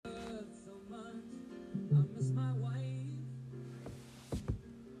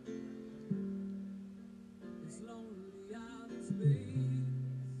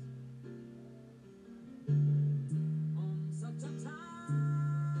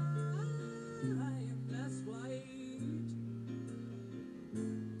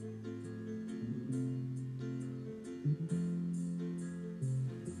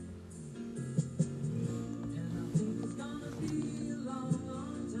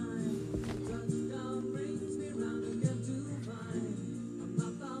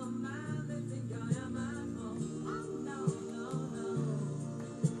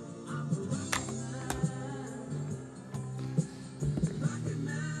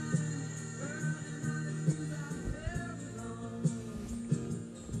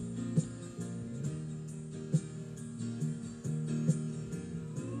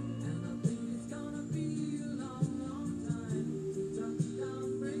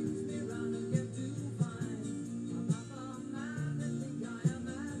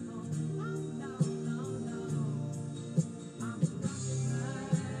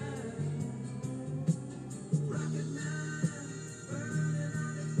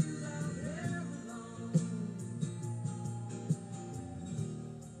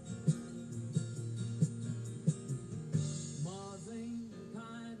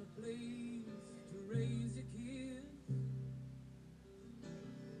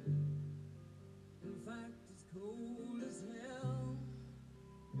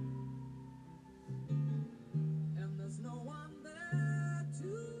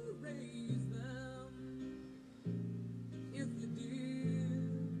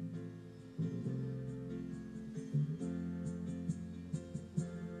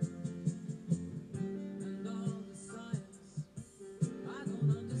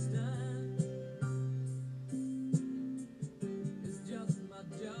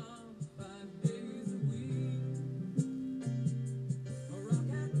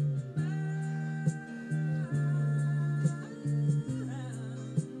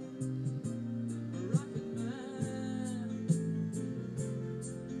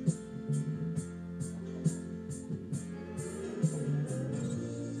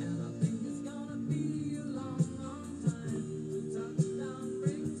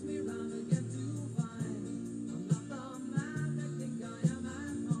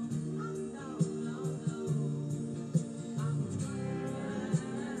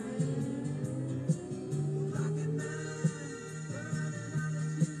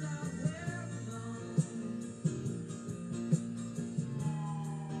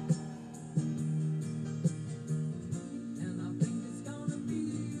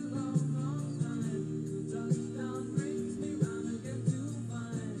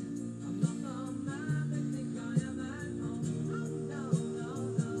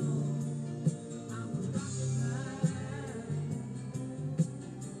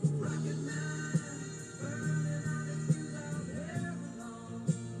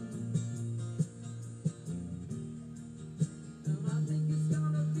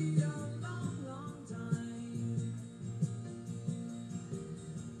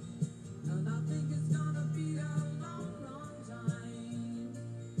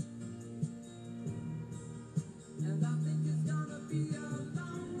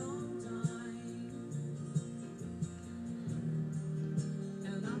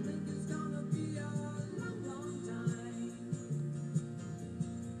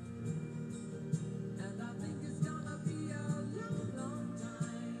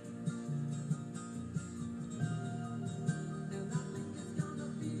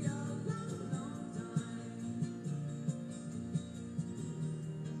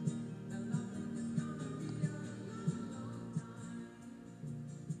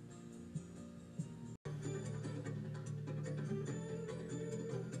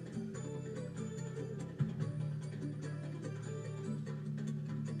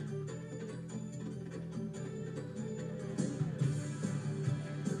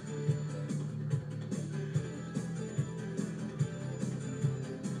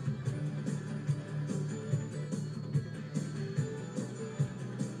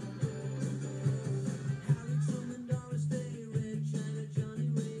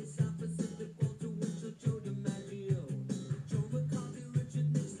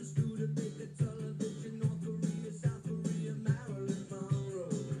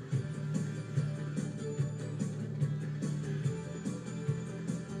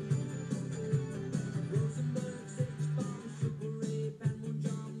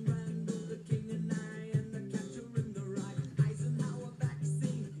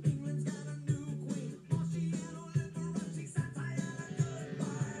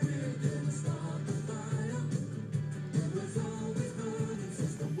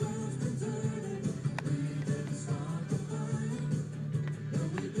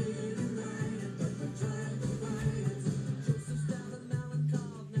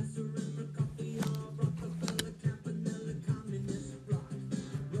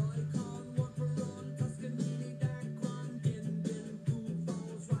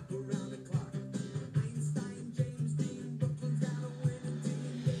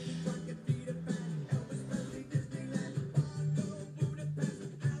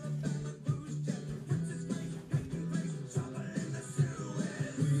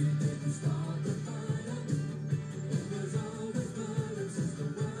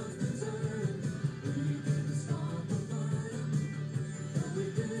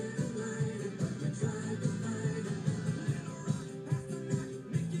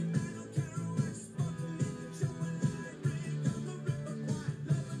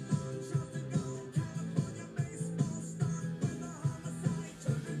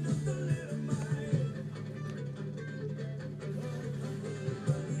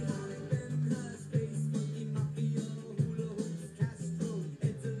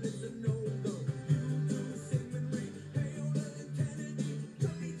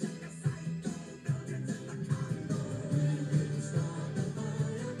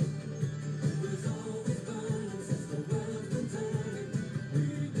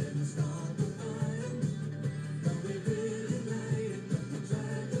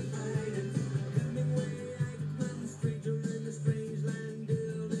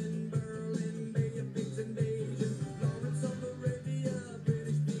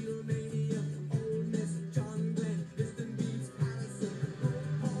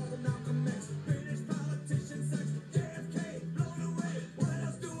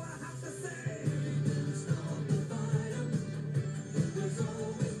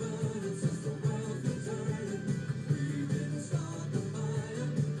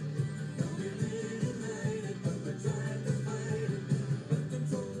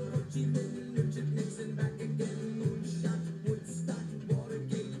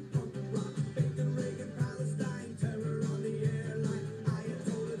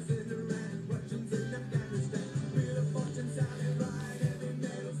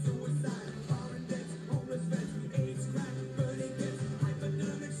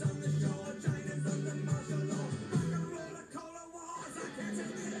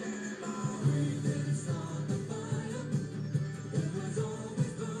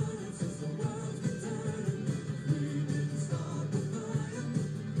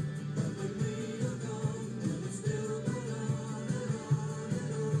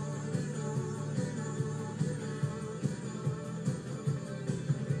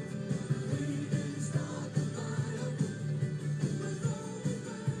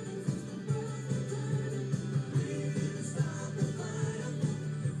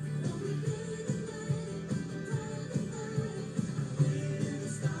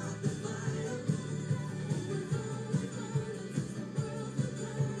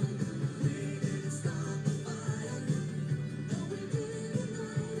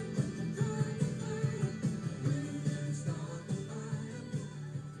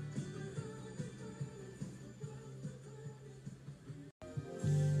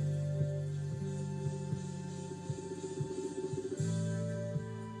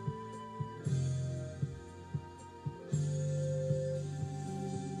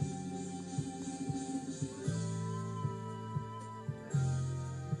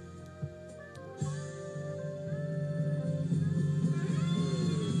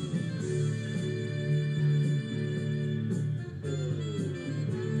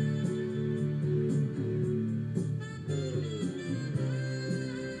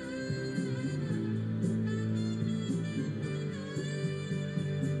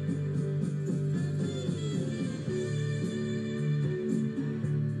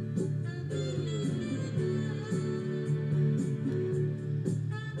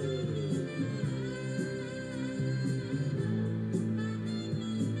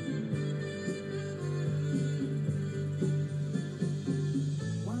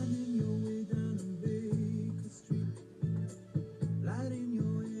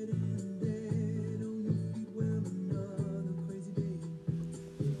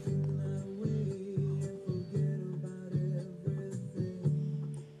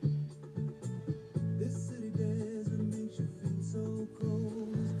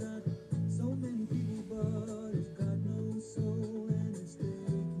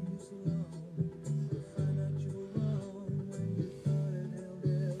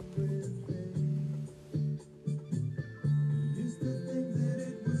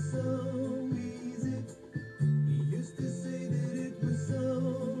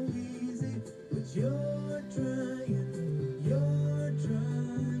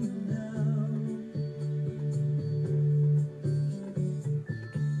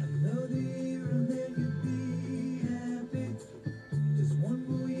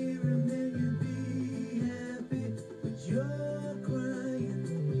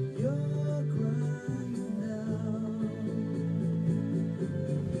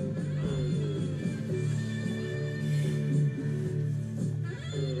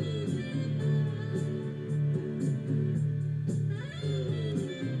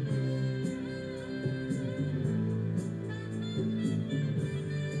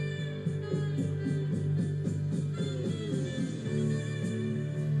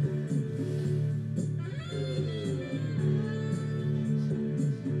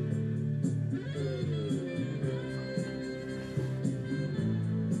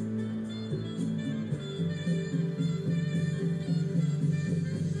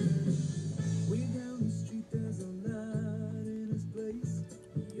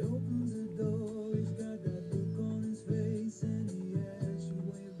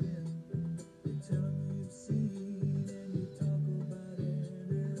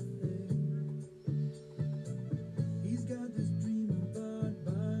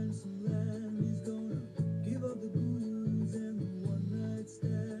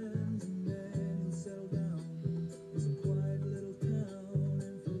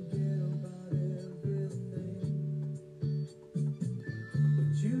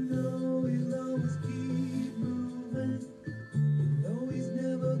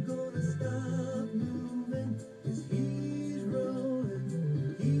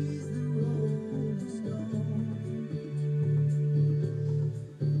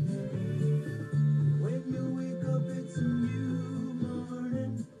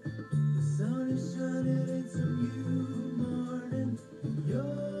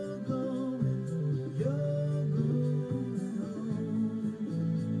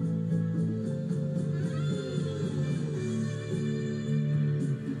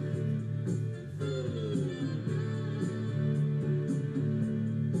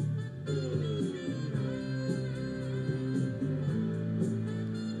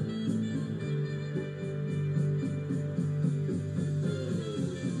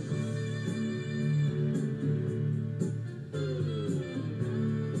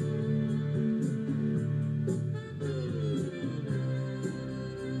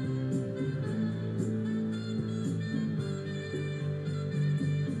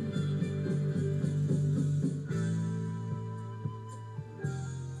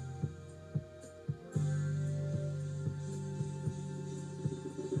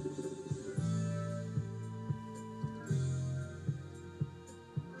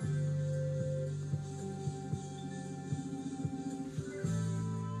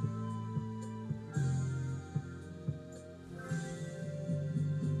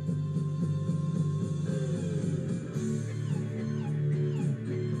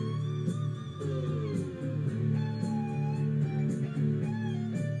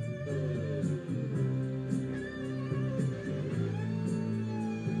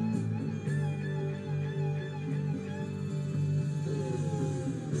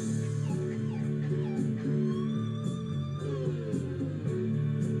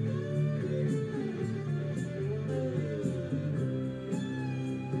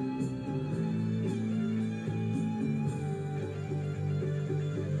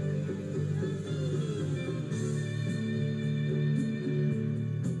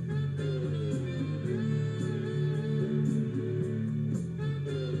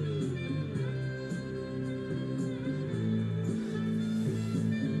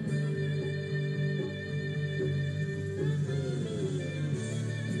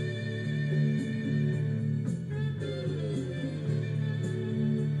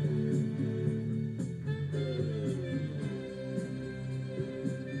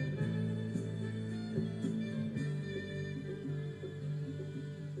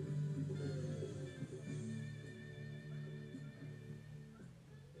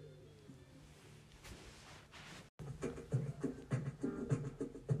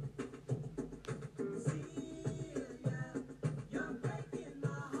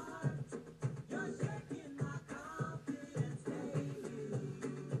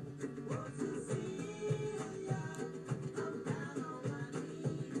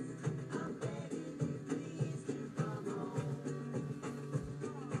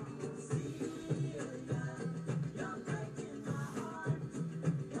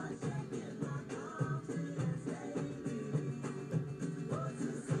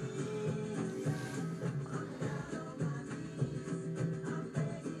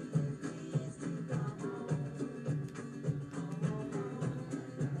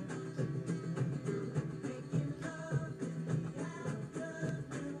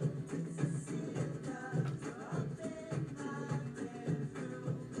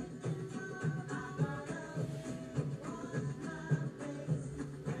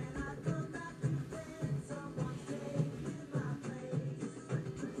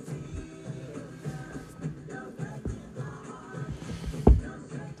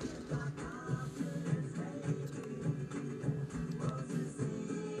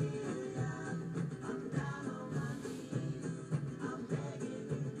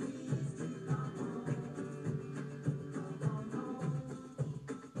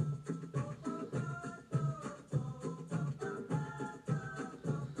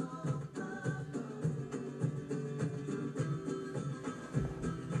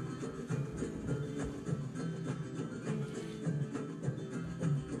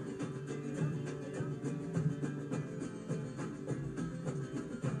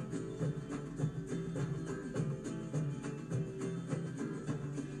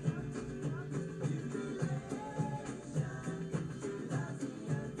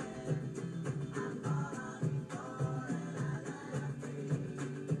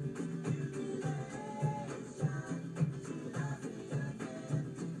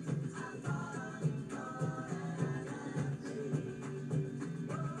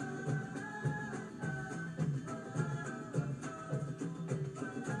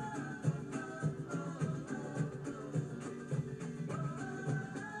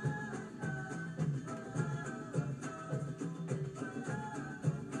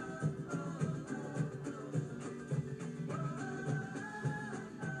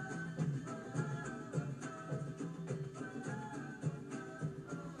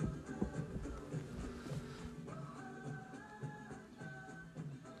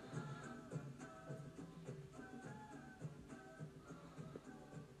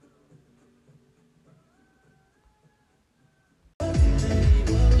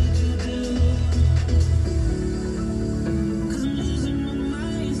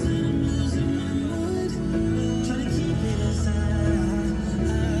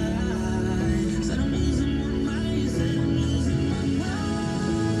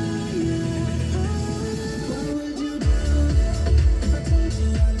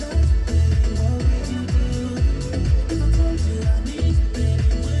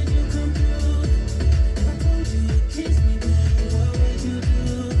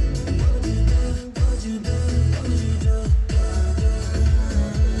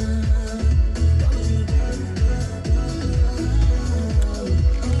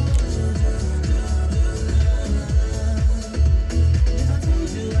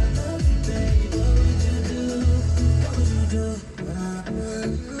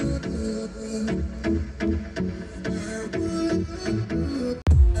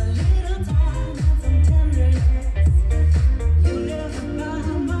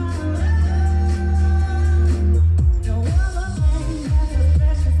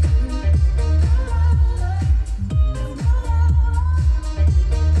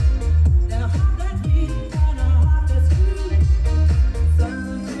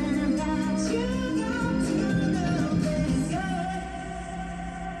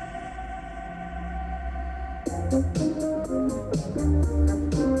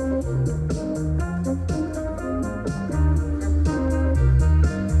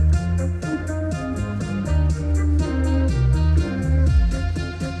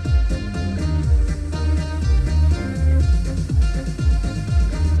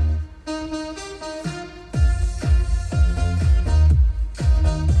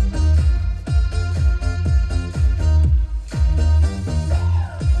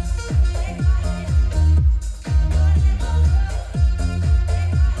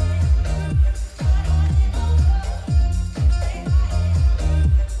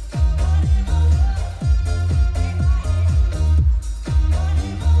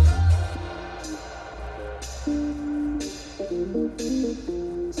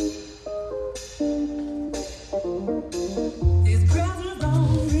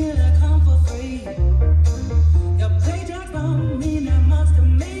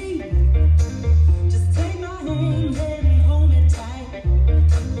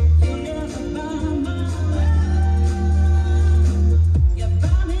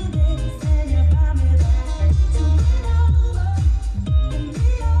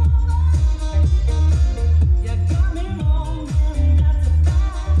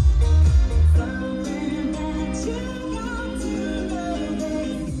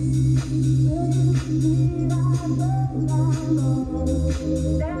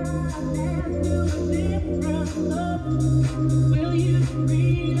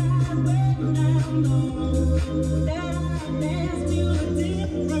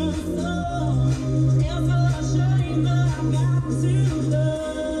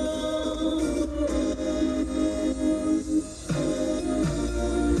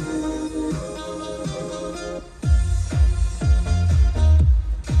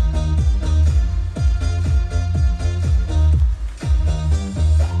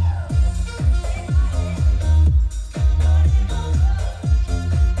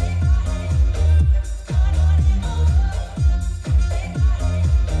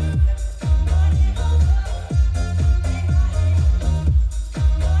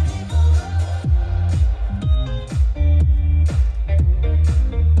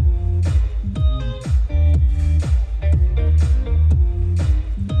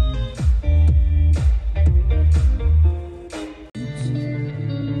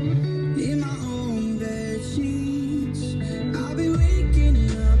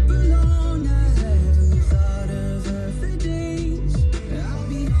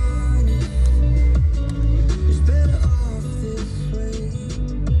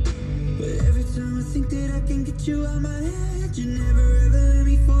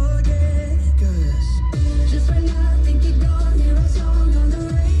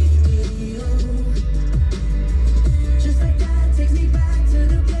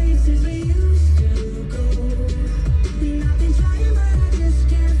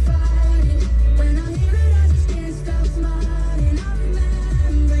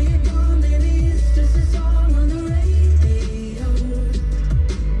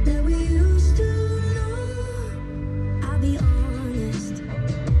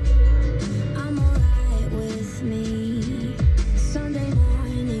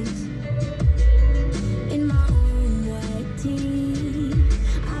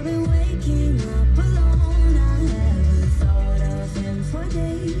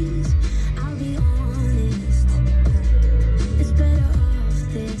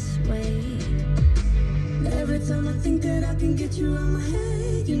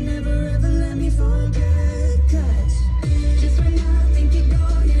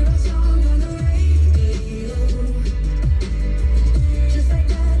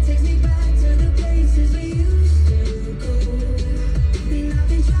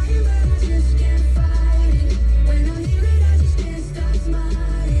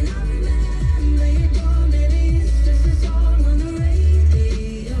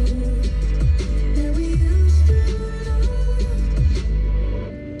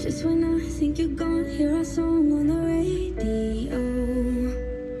Just when I think you're gone, here I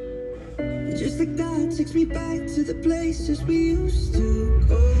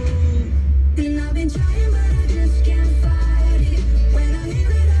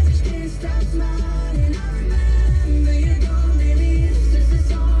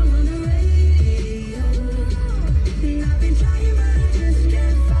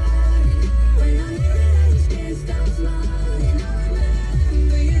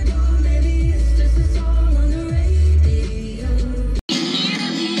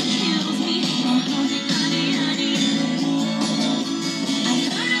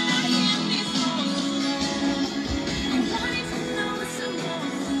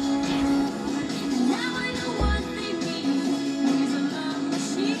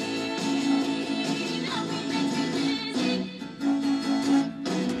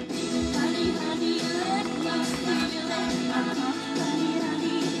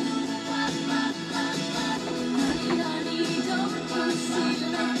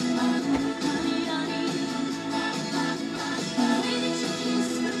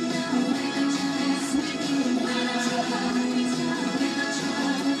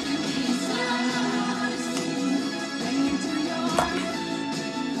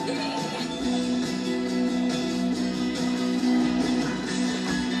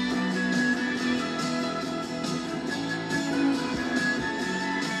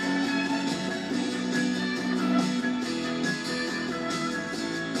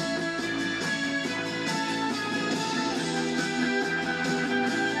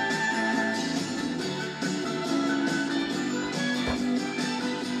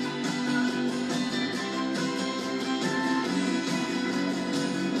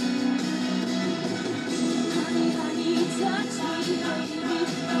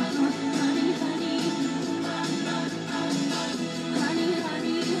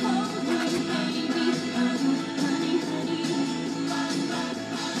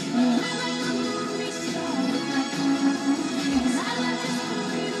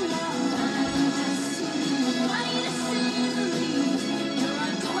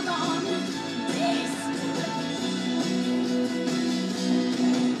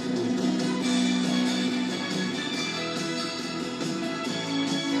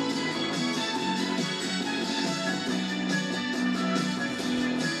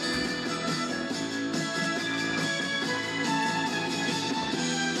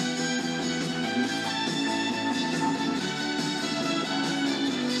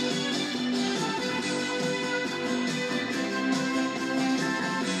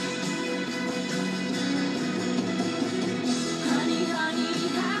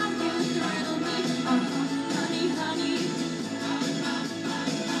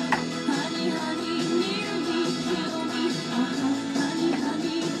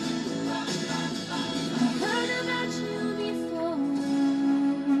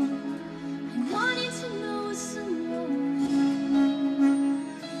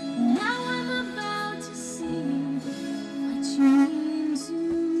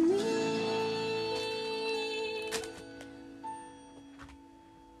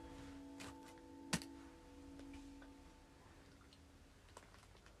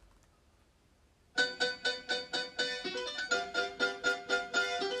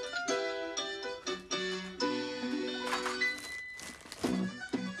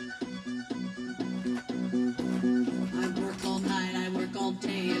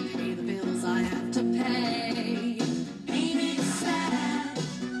to pay. Ain't it sad?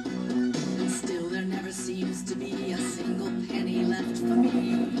 And still there never seems to be a single penny left for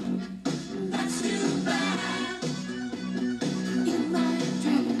me. That's too bad. In my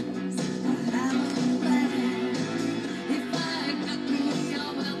dreams, I have a plan. If I got me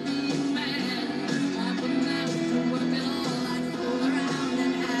a wealthy man, I wouldn't have to work at all. I'd fool around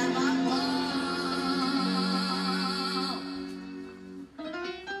and have a ball.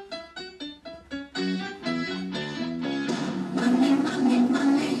 Money, money,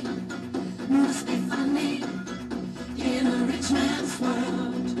 money must be funny in a rich man's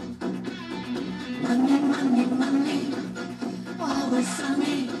world. Money, money, money, always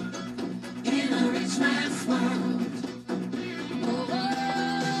sunny in a rich man's world. Oh,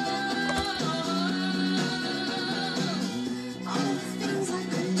 all the things I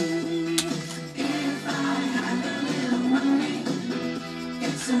could do if I had a little money.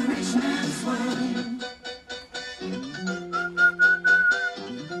 It's a rich man's world.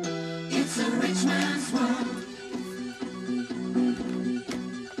 It's a rich man's world.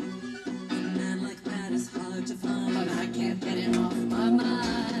 A man like that is hard to find, but I can't get him off my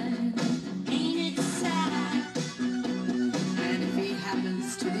mind. Ain't it sad? And if he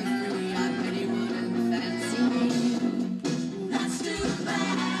happens to be free, I bet he wouldn't fancy me. That's too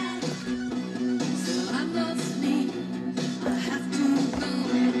bad. Still I'm not asleep. I have to go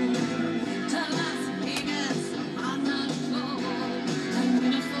to Las Vegas. I'm not gold. I'm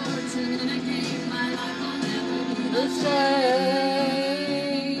in a fortune in a game. My life will never be the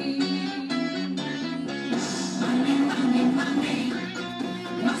same. Money, money, money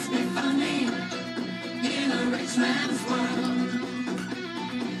must be funny in a rich man's world.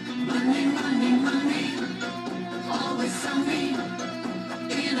 Money, money, money, always sunny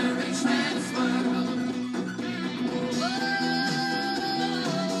in a rich man's world.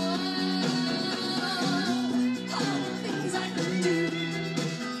 All the things I could do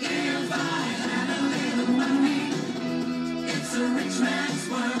if I had a little money. It's a rich man's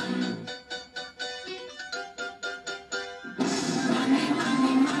world. Money,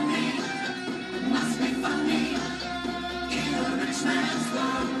 money, money must be funny in a rich man's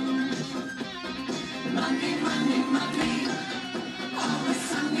world. Money, money, money, always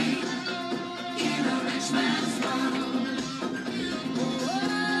sunny in a rich man's world.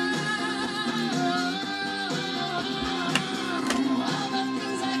 All the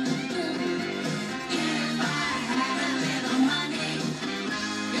things I could do if I had a little money.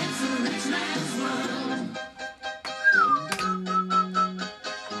 It's a rich man's world.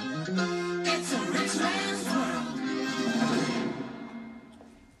 It's a rich man's world.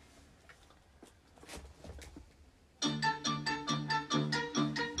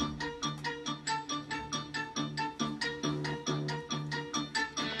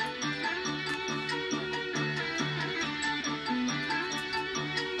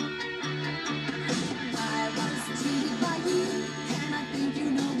 I was cheated by you, and I think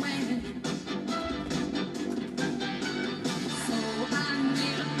you know when. So I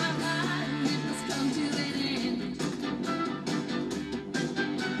made up my mind, it must come to an end.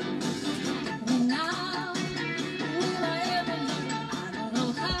 Now, will I ever know? I don't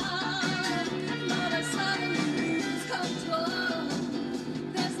know how, but I suddenly lose control.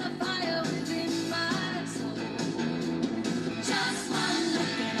 There's a fire within my soul. Just one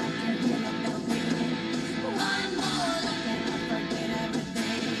look and I can feel a bell ringing. One more look and I forget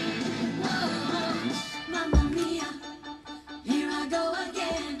everything. Whoa, mamma mia, here I go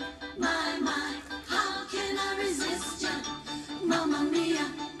again. My, how can I resist ya? Mamma mia,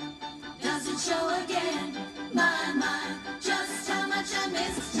 does it show again? My, just how much I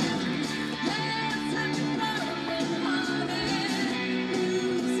missed ya. Let's have a rolling hearted,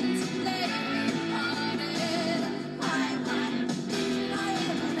 losing today hearted. Why did I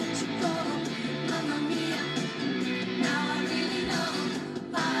ever let you go? Mamma mia, now I really know.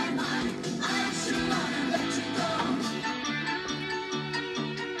 My, I sure wanna let you go.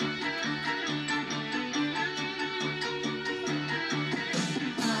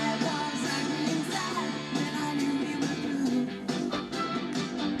 I was angry inside,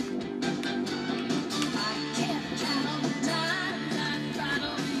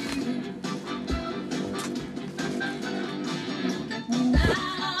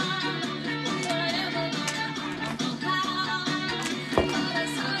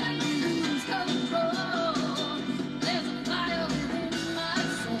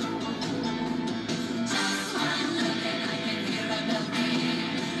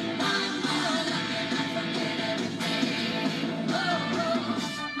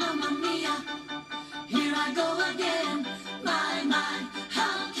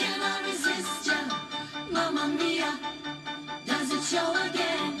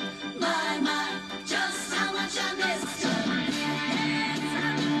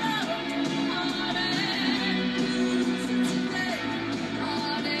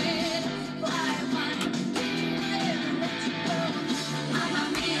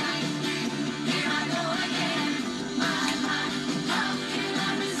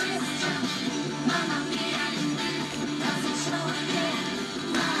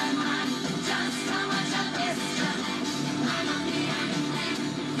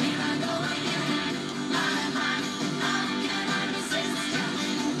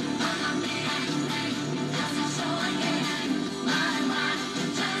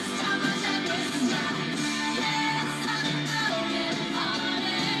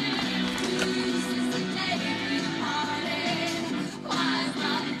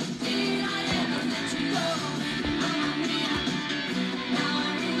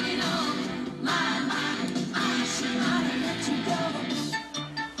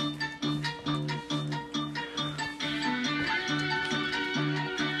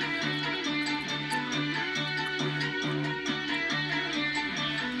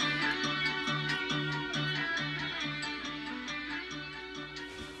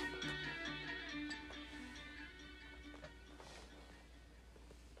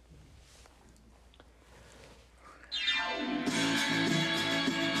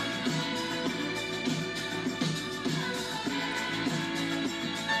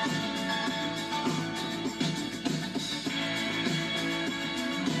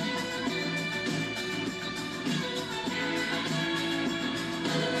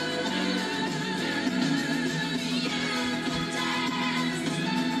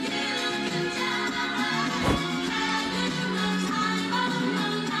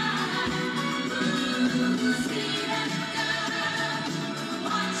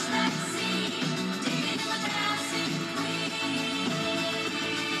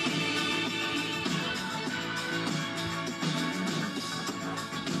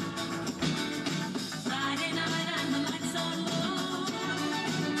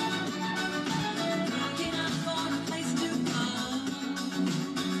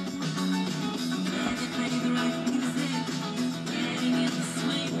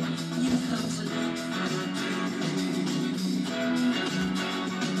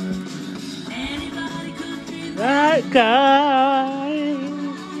 sky.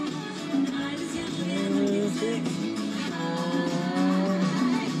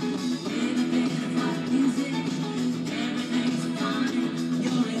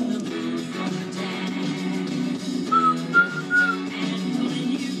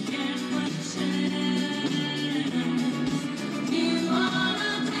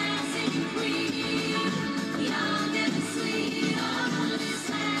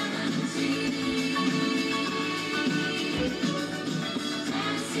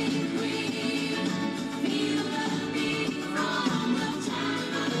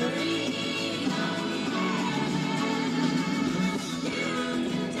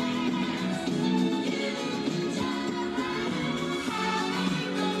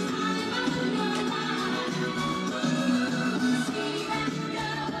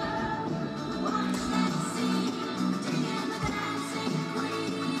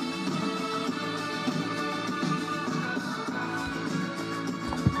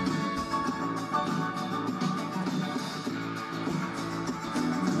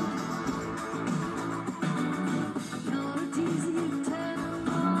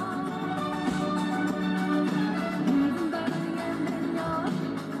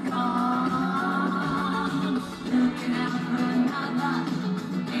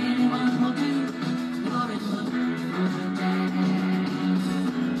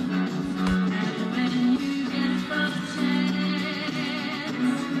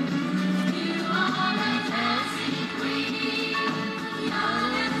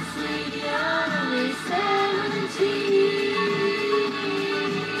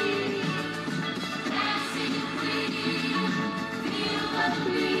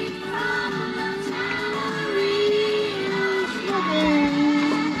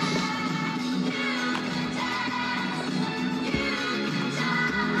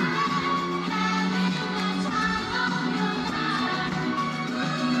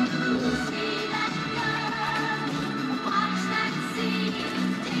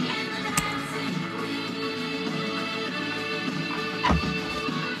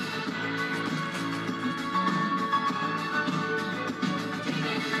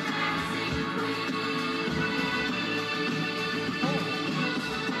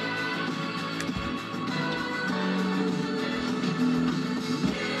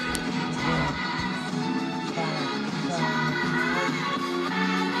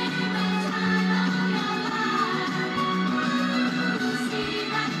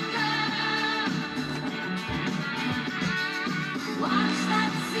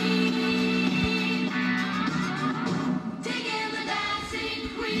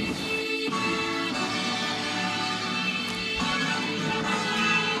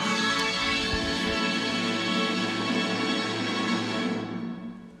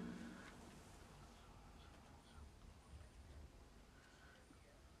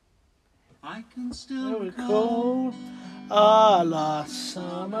 I can still Recall our last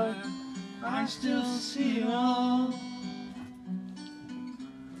summer. I still see you all.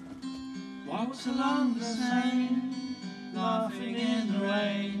 Walks along the Seine, laughing in the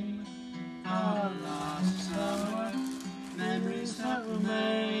rain. Our last summer, memories that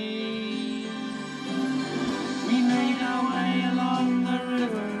remain. We made our way along the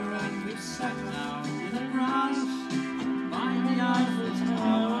river and we sat down in the grass by the Eiffel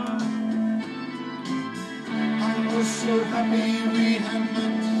Tower. I was so happy we had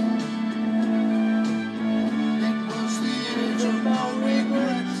met. It was the age of no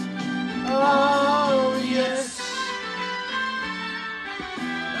regret. Oh yes,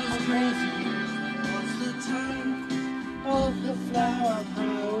 those crazy years, that was the time of the flower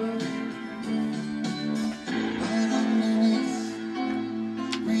power. And underneath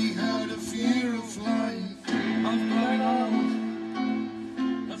we had a fear of life, of growing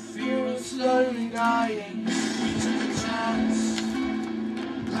old, a fear of slowly dying. We took a chance,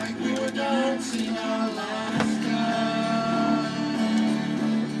 like we were dancing our last dance.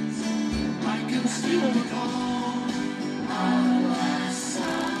 I can still recall our last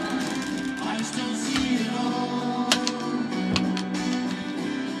summer. I still see it all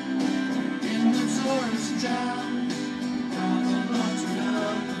in the tourist jam down the Notre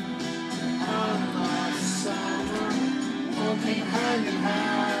Dame. Our last summer, walking hand in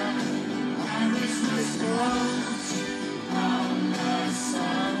hand. Paris restaurants. Our last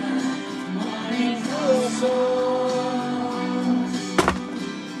summer, morning croissants.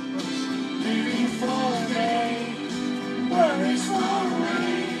 Living for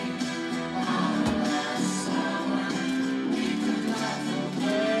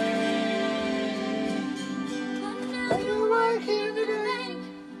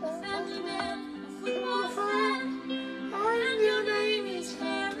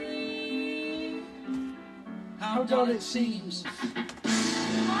all it seems.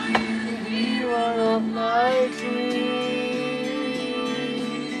 You are of my dreams.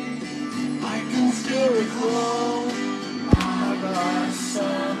 I can still recall Our last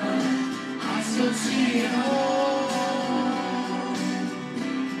summer, I still see it all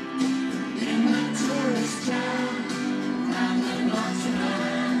in the tourist town and the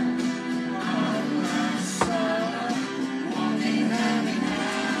Nottingham. Our last summer, walking hand in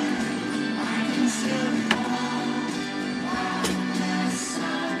hand. I can still recall our last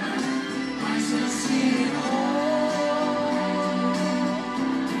summer. I still see it all.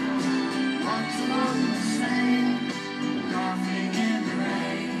 Walked along the same, laughing in the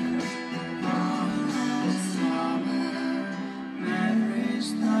rain. Our last summer, memories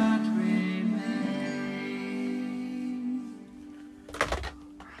that remain.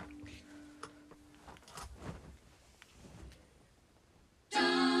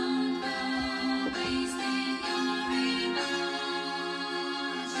 Don't go wasting your emotion.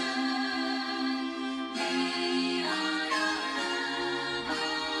 Lay all your love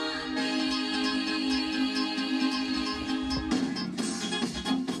on me.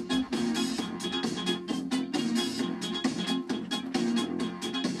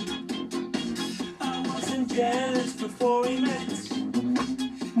 I wasn't jealous before we met.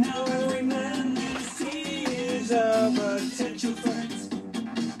 Now every man you see is a potential threat.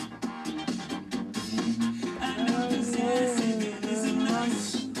 And I'm possessive, it isn't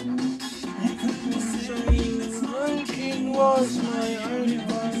nice. You could be saying that smoking was my only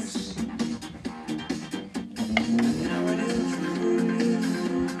vice. Now it is true.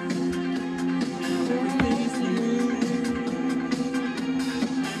 Now everything is new.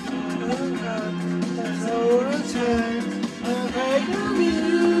 that's all the time I've had of you.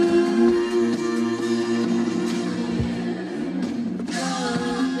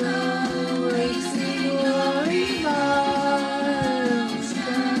 Don't go wasting your emotion.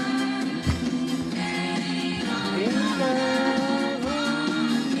 Laying all In your love, love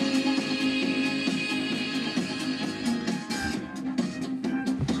on me.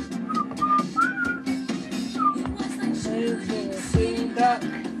 It was like shooting a sing that.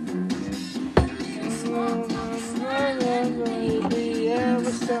 small town Baby, yeah,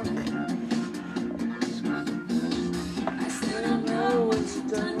 what's up? I still don't know what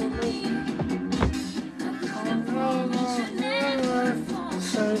you've done to me. I couldn't promise you'd never fall.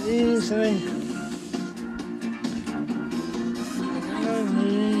 So easily.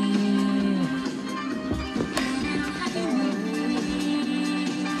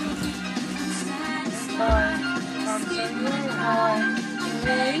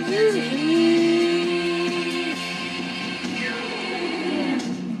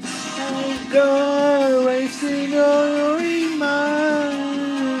 Go wasting all your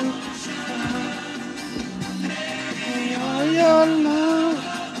emotion, all your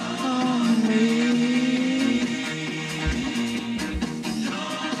love on me.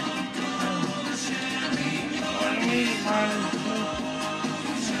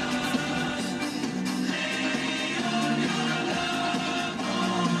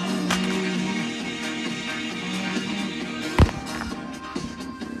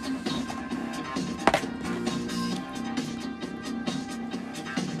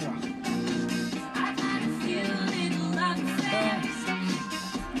 I've had a few little love affairs.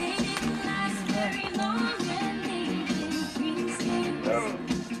 They didn't last very long, and they didn't bring stay.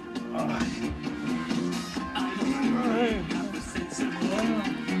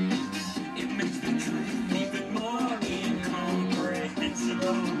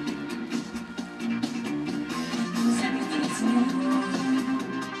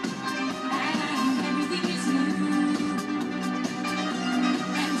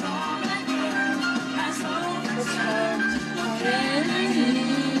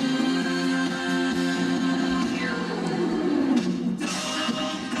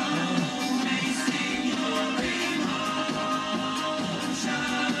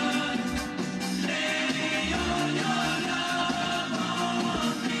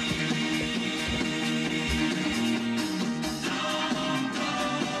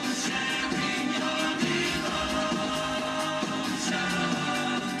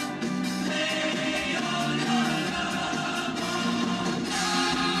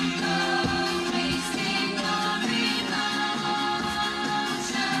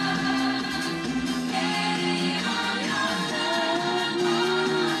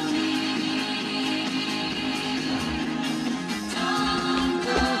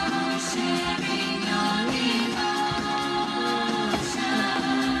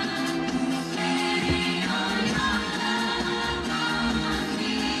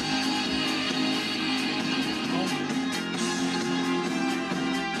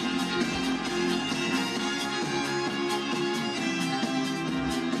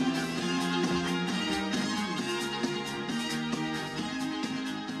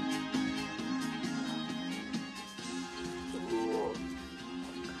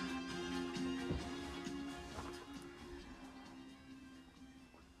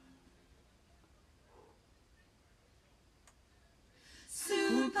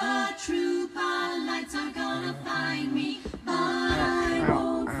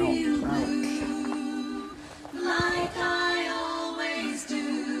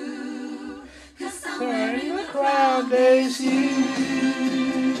 around as you.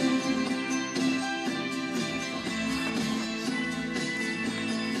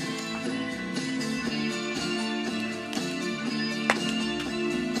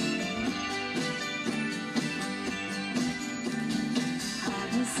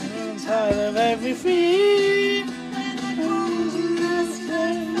 I'm tired of everything.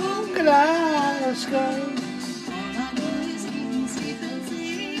 Glasgow.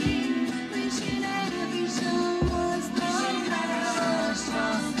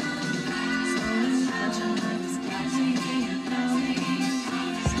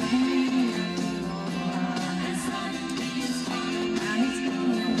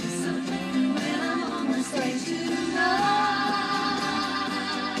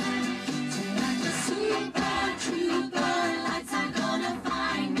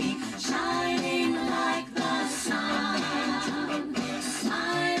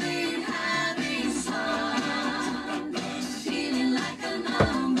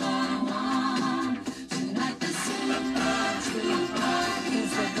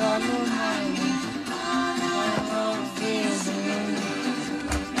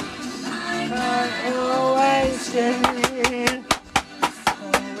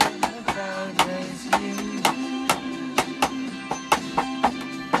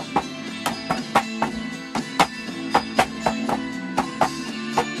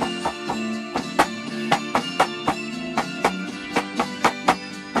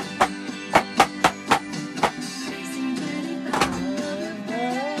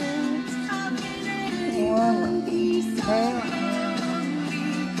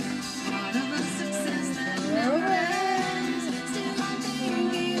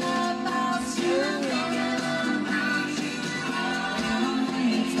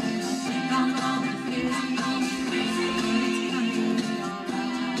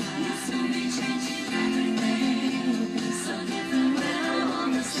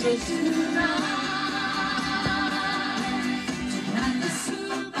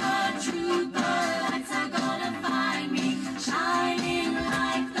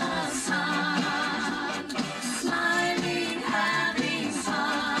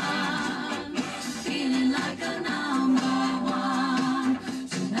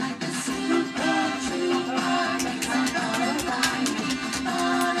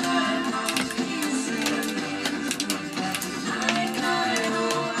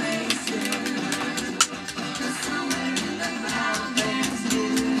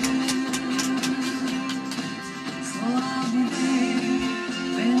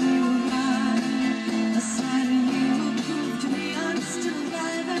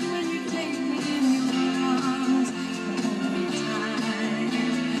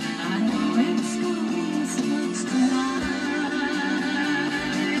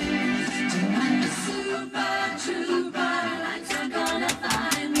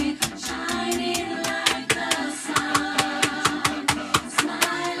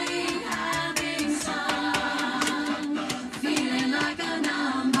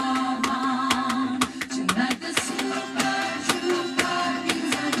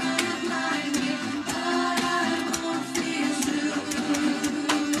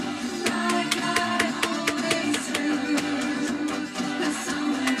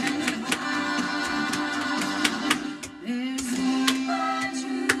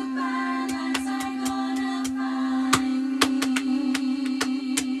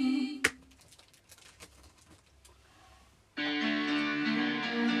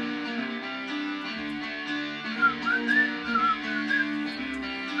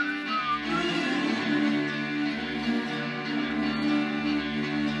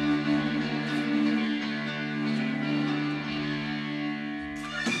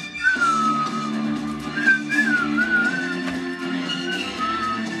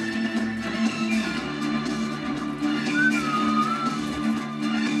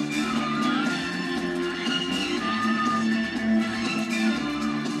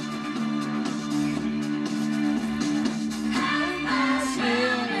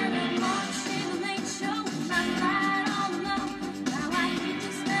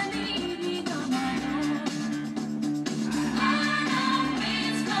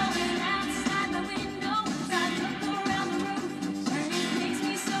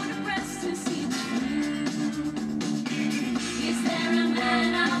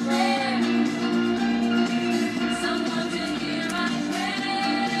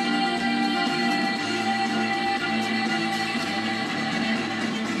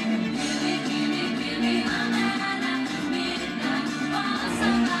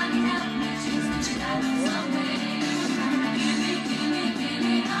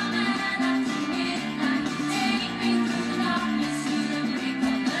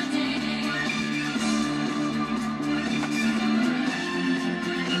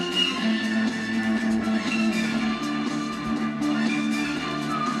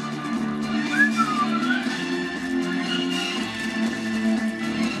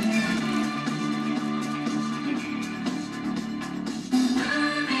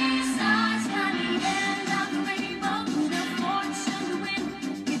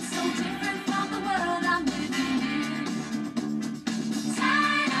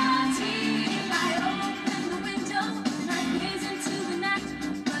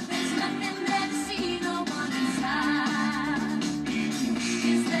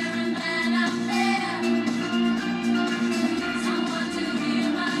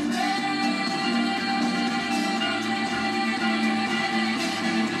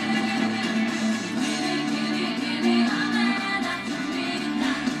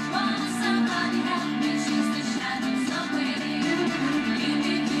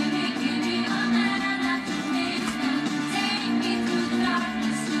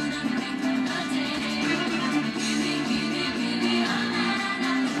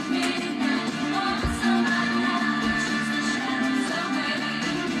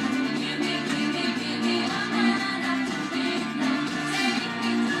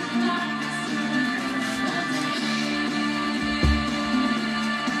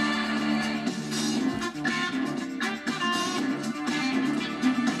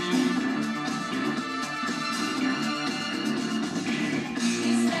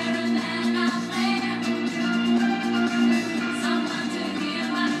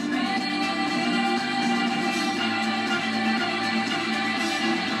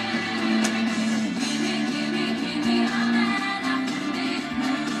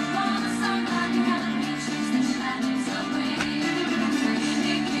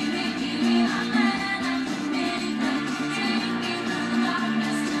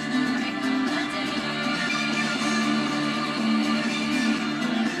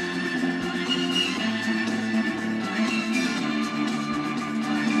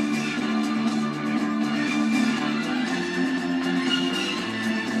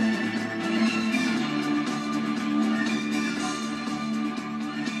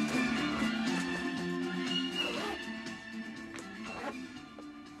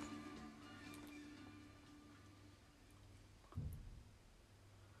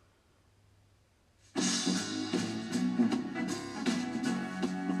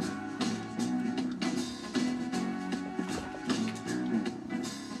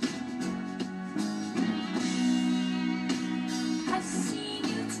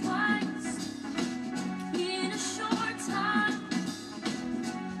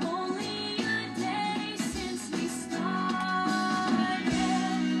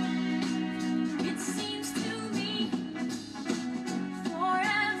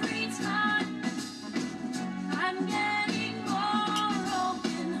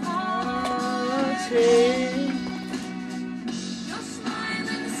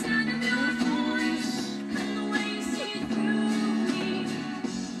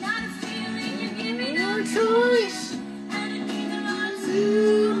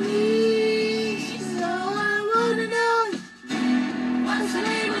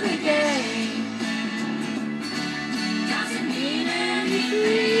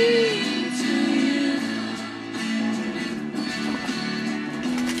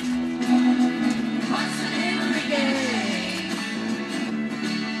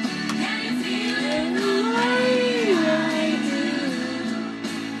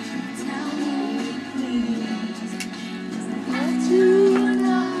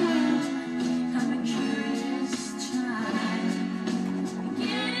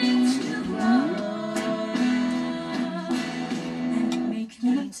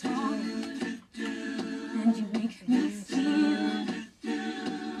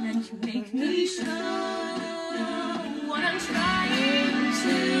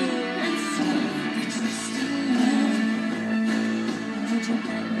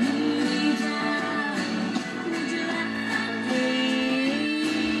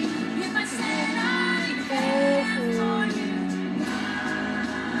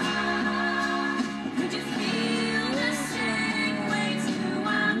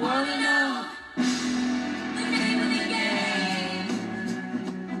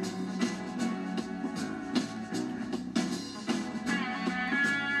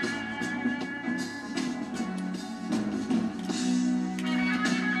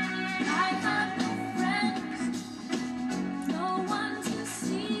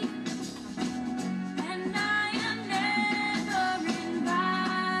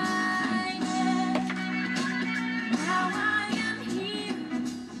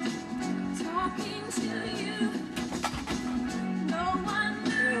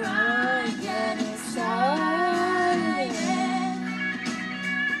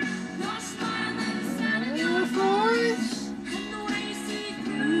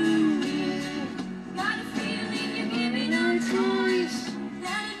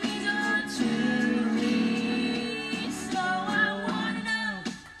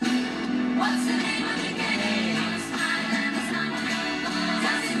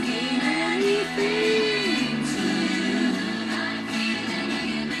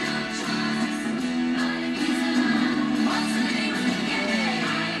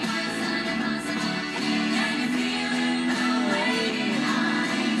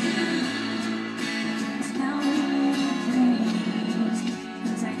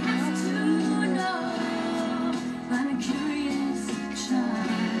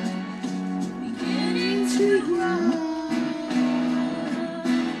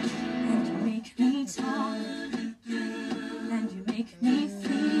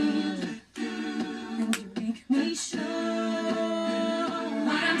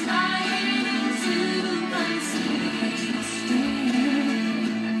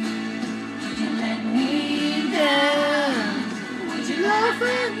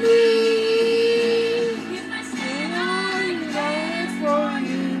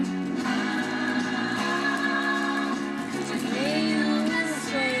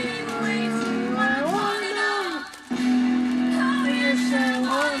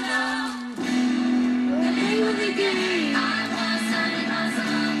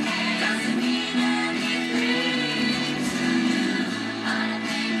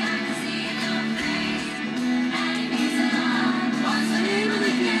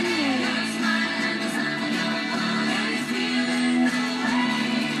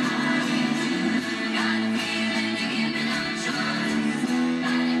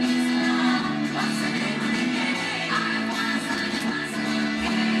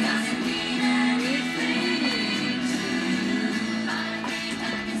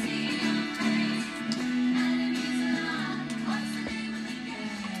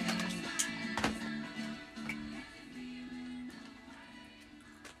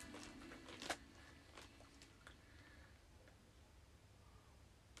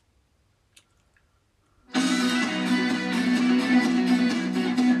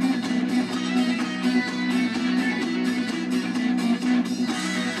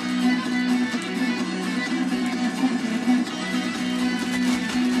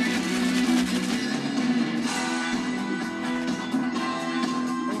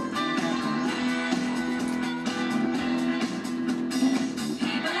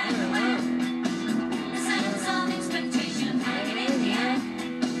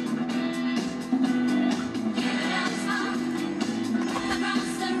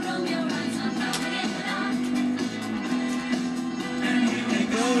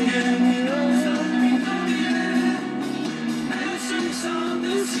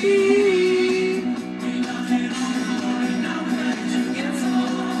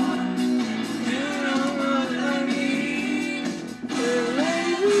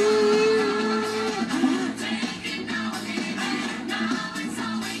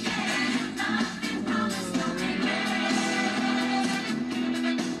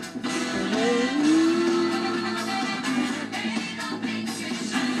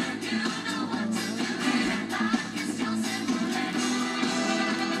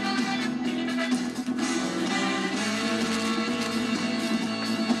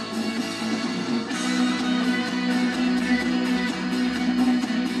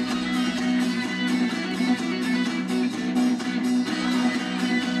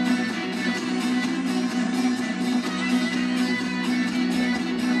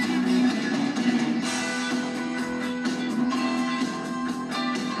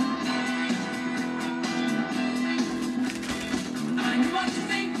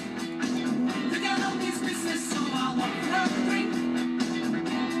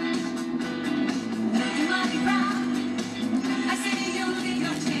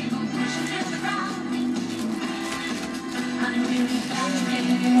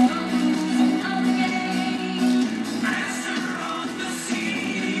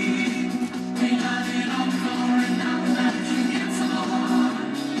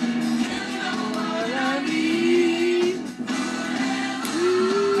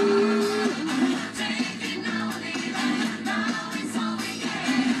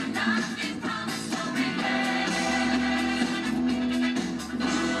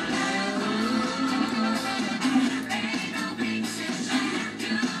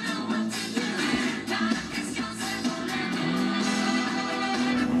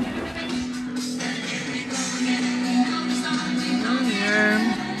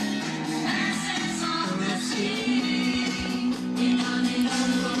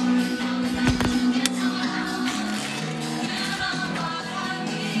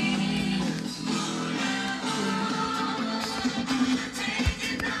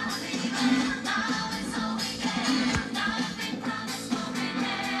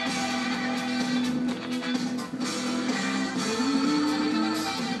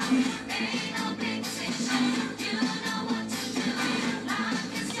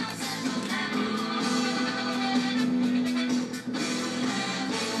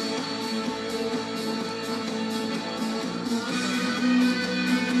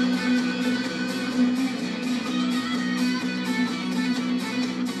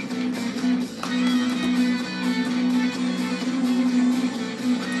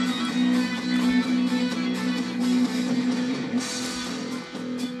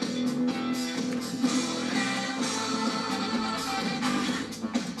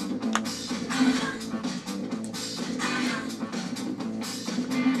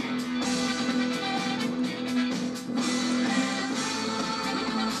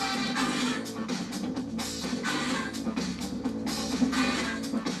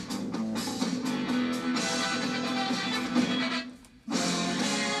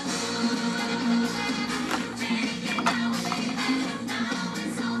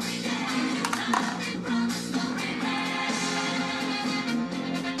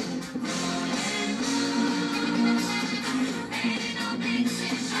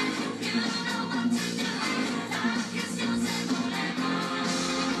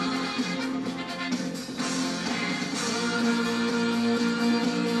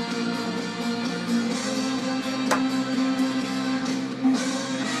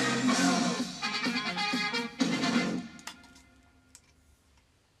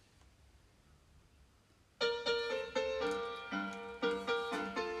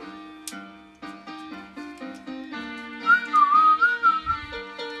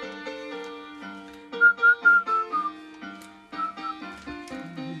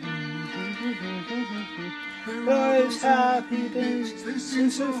 most happy days seem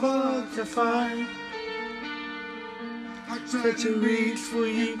so far to find. I tried to reach for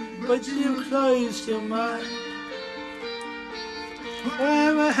you, but you closed your mind.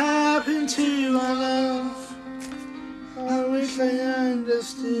 Whatever happened to our love? I wish I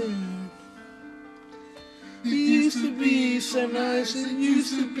understood. It used to be so nice, it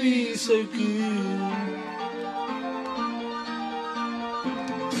used to be so good.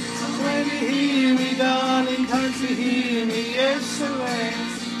 So when you hear me, darling, can't you hear me?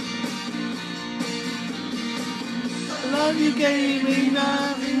 SOS. The love you gave me,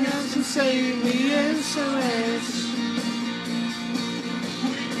 nothing else to save me. SOS.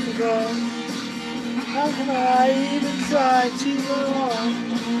 God, how can I even try to go on?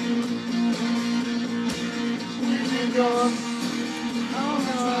 God, how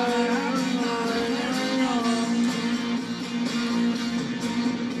can I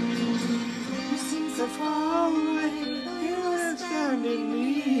You seem so far away, you're standing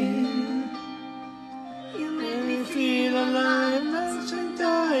near. You make me feel alive, lost and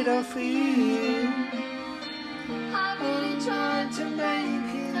died of fear. I really tried to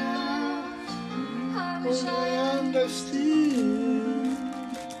make it out, I wish I understood.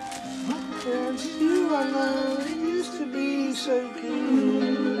 Once you are love, it used to be so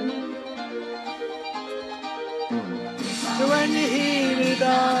good. So when you hear me,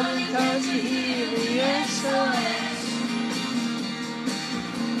 darling, can't you hear me? SOS.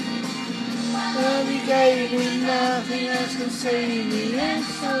 Love you gave me, nothing else can save me.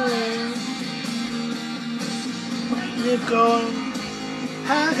 SOS. You're gone.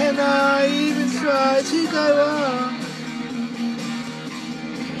 How can I even try to go on?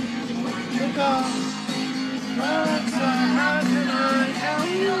 You're gone. How can I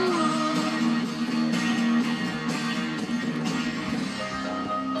carry on?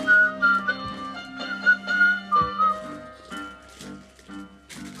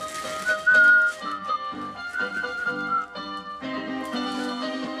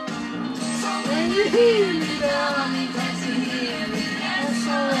 When you hear me, darling, can't you hear me?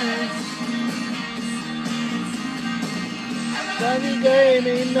 SOS. Love you gave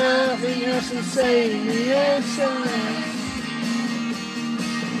me, nothing else can save me. SOS.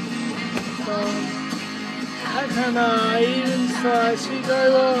 How can I even try to go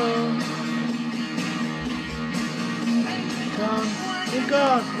on? You're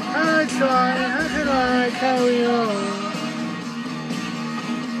gone. How try? How can I carry on?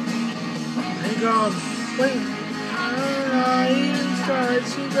 You're gone. Wait. How can I even try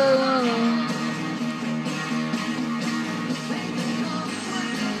to go on?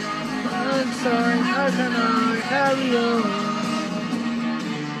 I'm sorry. How can I carry on?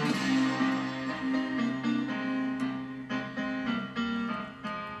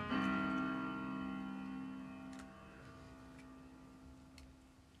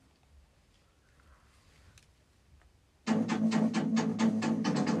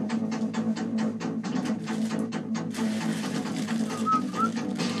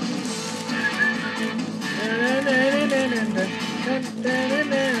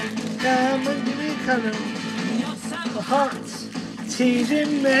 Come and give me colour. My heart's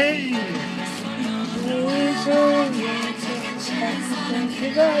teasing me. It's all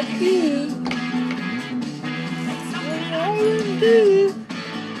thinking about you. What I will do.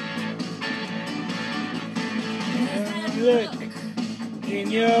 Look in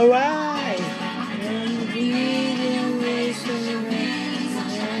your eye and breathing racing.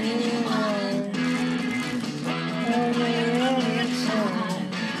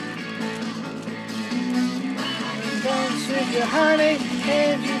 With your honey,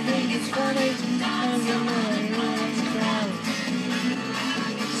 if you think it's funny, and you know it's fine.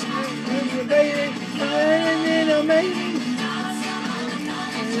 With your baby, and little baby.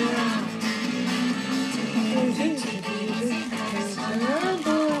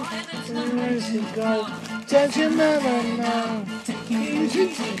 Easy, go. Does your mama know? Easy,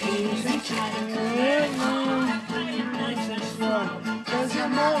 does your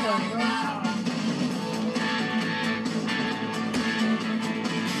mama know?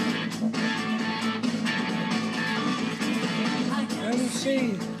 See,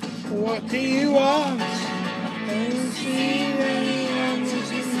 what do you want? Don't see anyone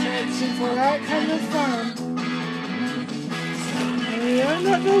who's intention for that kind of fun. You're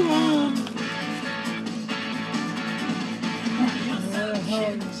not the one.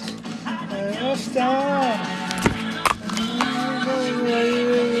 You're a star.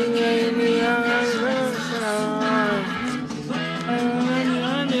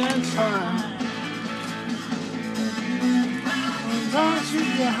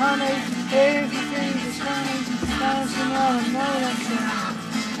 Honey, everything is funny. dancing all the night until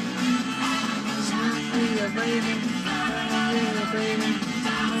we are baby,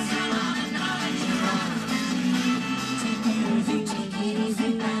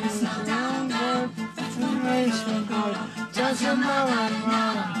 just a moment,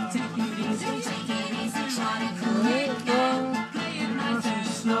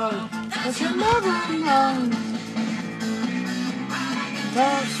 just a moment.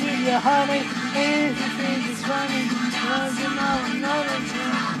 Dance with your honey, everything is funny. Just a moment, dance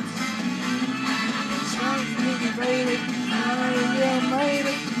with your baby, you made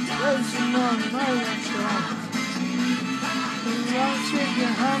it. Just a moment, dance with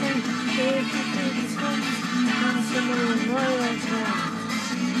your honey, everything is funny. Just a moment, dance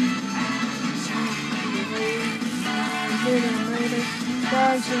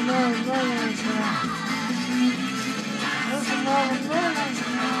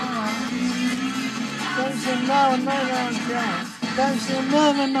a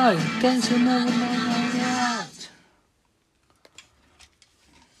moment. Dance another night out.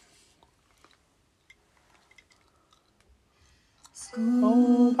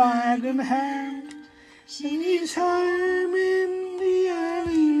 School bag in hand, she's home in the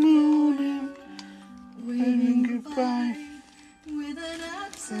early morning, waving goodbye with an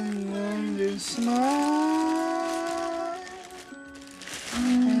absent and a smile.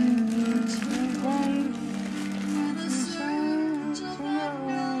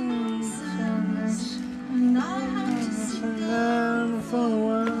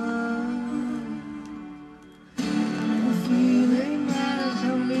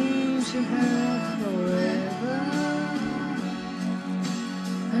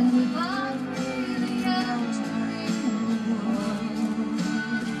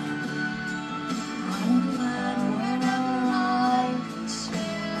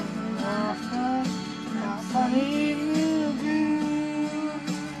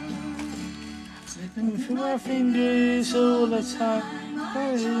 Through my fingers all the time,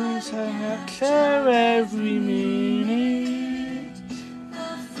 I clear every minute.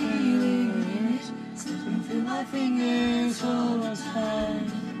 Feelings slipping through my fingers all the time.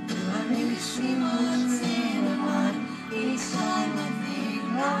 Each time I think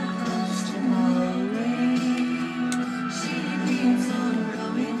I'm close to my ring, she keeps on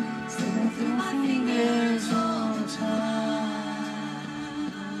going, slipping through my fingers all the time.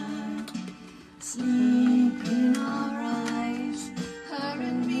 Sleep in our eyes, her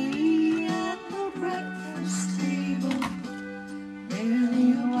and me at the breakfast table. Barely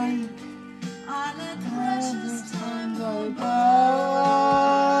awake, I let precious time go by.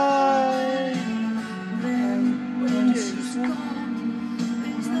 Then when she's gone,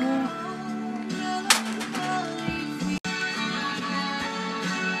 there's no melancholy.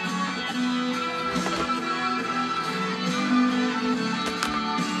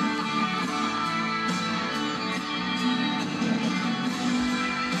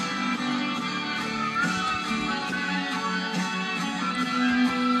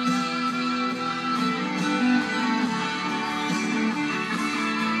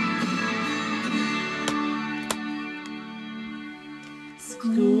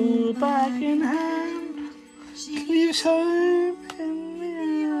 School bag in hand, she leaves home in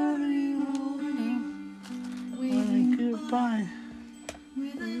the early morning, waving goodbye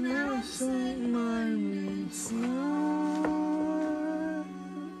with an absent minded smile.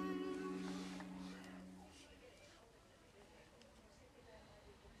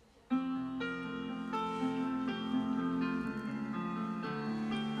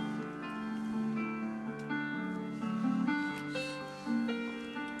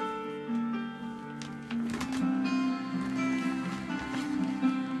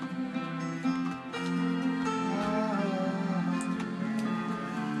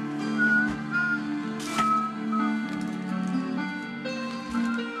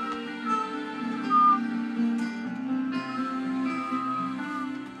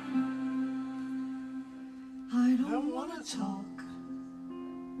 I don't want to talk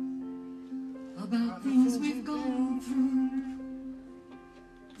about things we've gone through,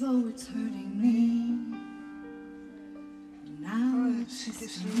 though it's hurting me. Now it's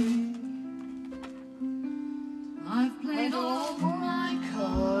history. I've played all my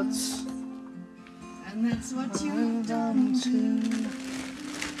cards, and that's what you've done too.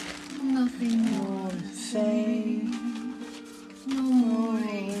 Nothing more to say, no more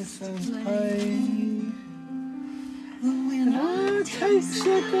aches to play. The winner takes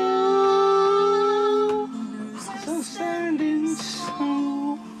a go, so standing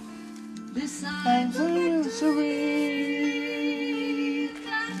still beside the misery.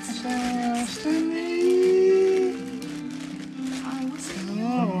 Just to me.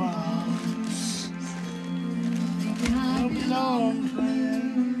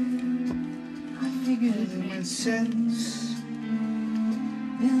 a sense,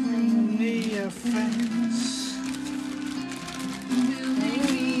 building me a fence, building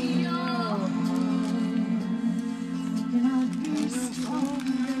me your home. Cannot be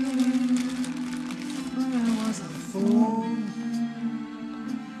stronger, but I was a fool,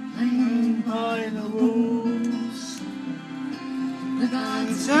 playing by the rules. the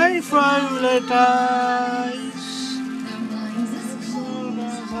gods. They throw the dice, Their minds as cold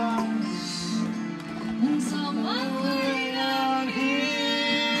as ice. and someone way out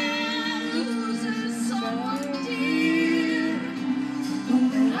here loses someone dear.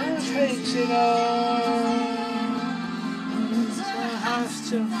 When I Takes it all, lose, so I has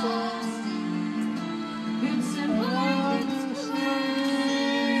to fall. it's simple and it's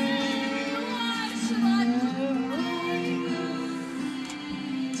plain. Why should I tell me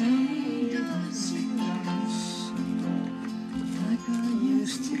does it like I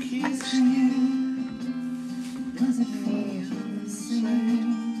used to kiss you? Does it feel the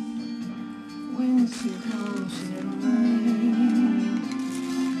same when she calls your name?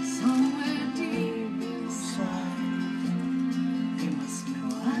 Somewhere deep inside, you must know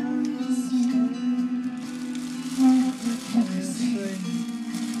I'm listening. Everything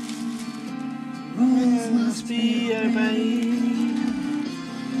rules Must be obeyed,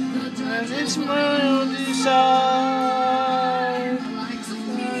 the and judge it's is my own decide. likes of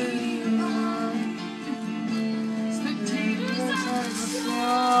me. Spectators at the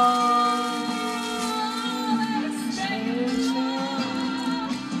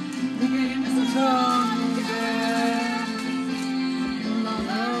the game is on again.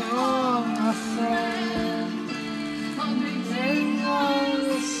 Oh, my friend, Everything on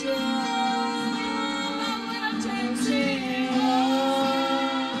the sun,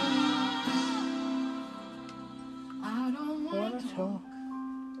 I don't want to talk,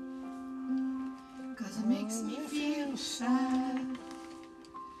 'cause it makes me feel sad,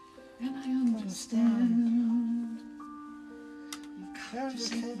 and I understand. You've got can't to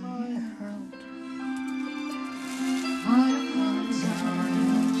take take my my hand. hand. I apologize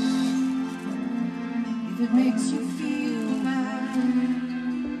if it makes you feel bad,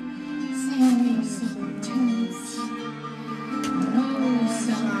 seeing me so tense, no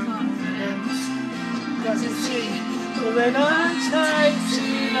self-confidence. Does it see when I take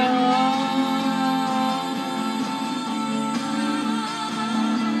it on?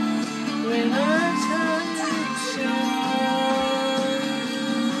 When I take it on,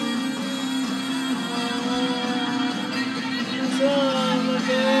 it's all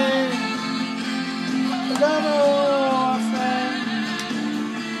again. But I'm all a friend.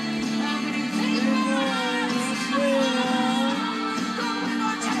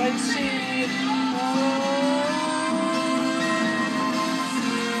 I see it all.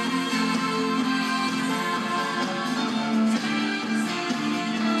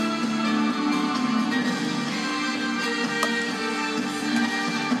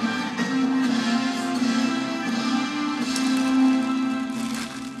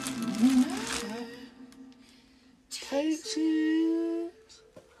 Takes it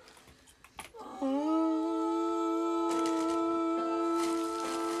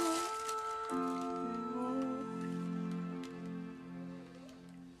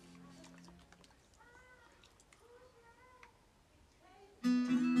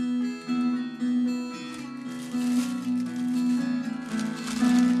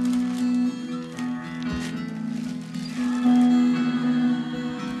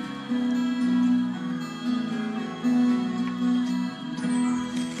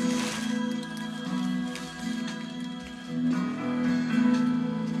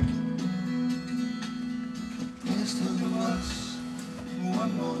Here's to us,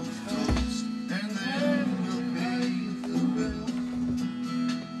 one more toast, and then we'll pay the bill.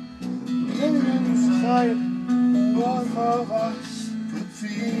 living inside one of us. Could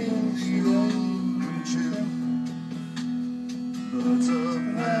feel slow and chill, but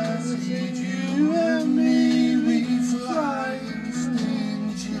as you and me, we fly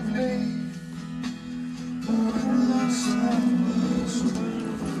instinctively. When the sun was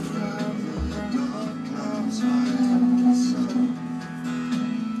around the dark clouds hide the sun.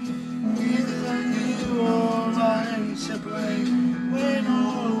 Either you or I to blame when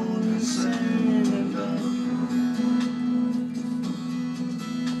all is said and done.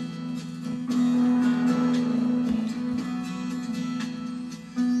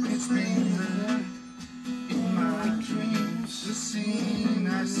 It's been the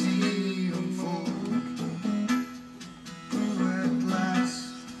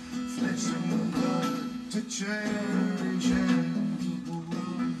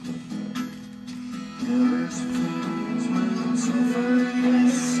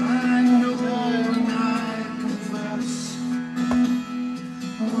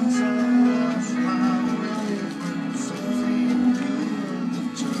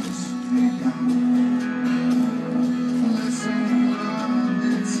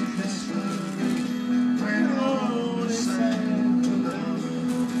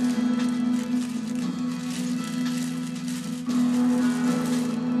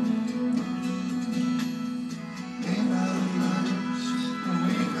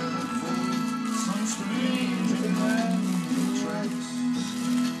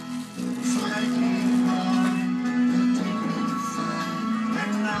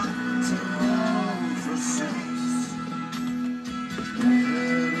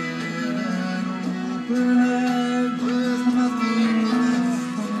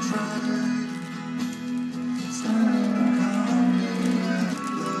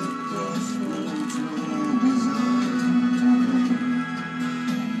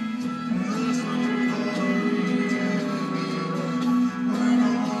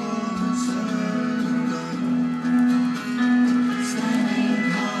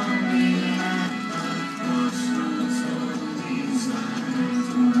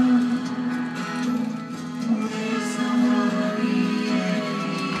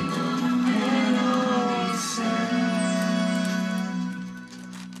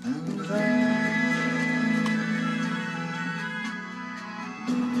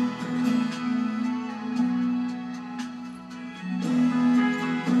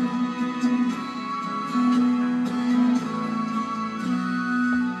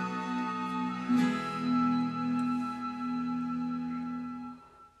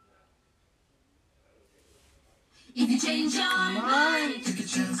If you change your mind,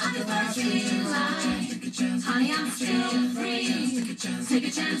 I'm the first in line. Honey, I'm still free. Take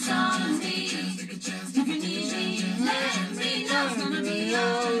a chance on me. If you need me, let me know. It's gonna be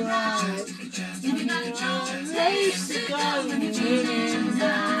alright. If you got no place to go when you're feeling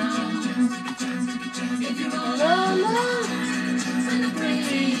down, if you're all alone and the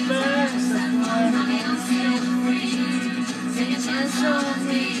pretty birds that fly, honey, I'm still free. Take a chance on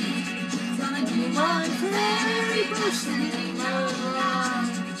me. Gonna do my very best and it goes wrong.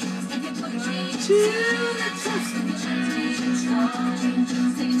 If you put me to the test and you let me try,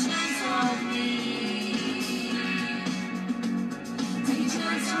 take a chance on me. Take a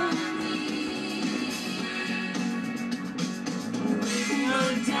chance on me. No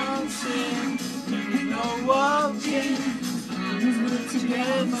dancing, maybe no walking, we're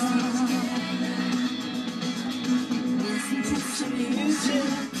together. Listen to some music.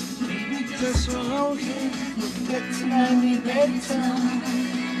 Just for holding, you get to know me better.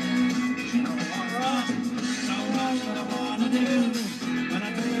 You know what I wanna do. When I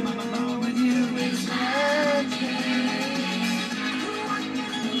dream I'm alone with you, it's magic. I'm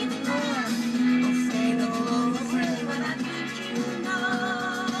gonna leave alone. I'll say no over, but I think you know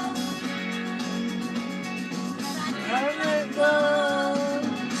that I can't let go.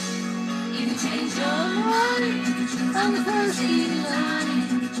 If you change your mind, I'm the first in line.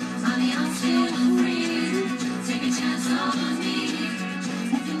 Honey, I'm still free. Take a chance on me.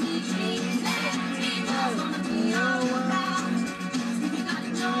 If you need me, let me know. Gonna be alright. If you got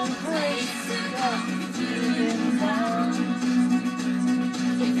no place to go, if you're feeling down,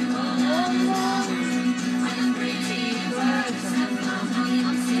 if you're all alone, and the pretty birds have flown, honey,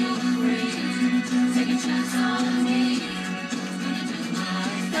 I'm still free. Take a chance on me. Gonna do my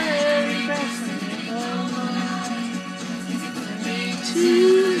very best and it alright. If you put me to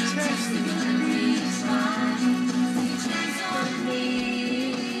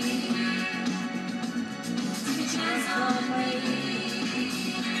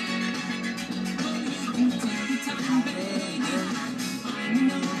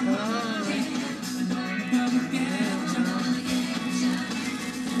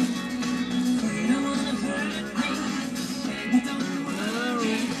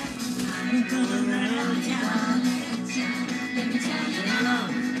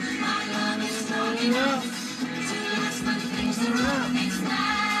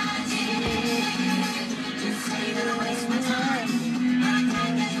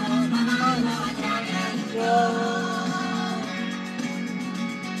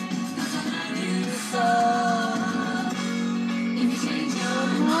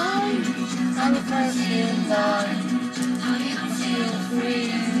honey, I'm still free.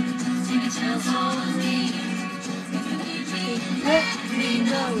 Take a chance on me. If you need me, let me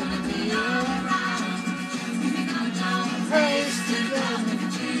know. Gonna be alright. If you got no place to go, if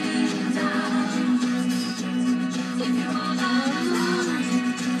you're feeling down, if you're all alone,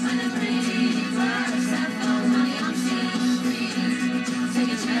 and the pretty birds have flown, honey, I'm still free.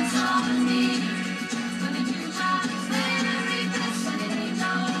 Take a chance on me. Gonna do my very best and it ain't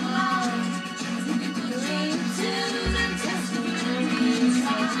no lie.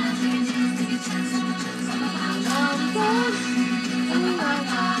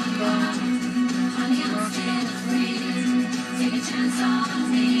 Honey, I'm still free. Take a chance on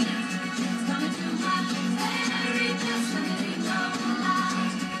me. Gonna do my very best and it ain't no lie.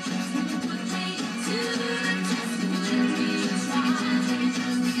 You can put me to the test and let me try. Take a chance on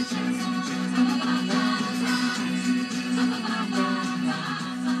me.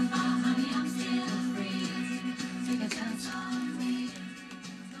 Honey, I'm still free. Take a chance on me.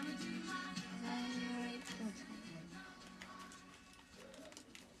 Gonna do my very best.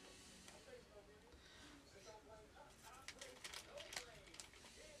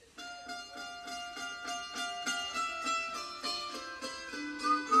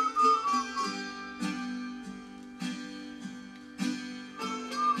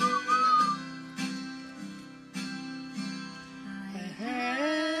 I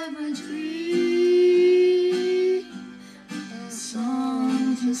have a dream, a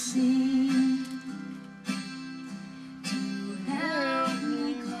song to sing, to help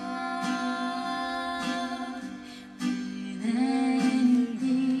me cope with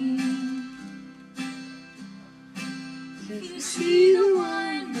anything. If you see the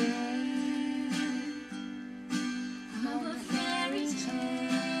wonder of a fairy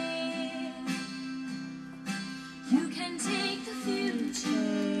tale, you can take the future,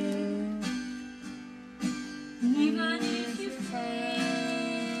 even if you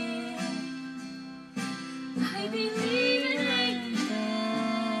fail.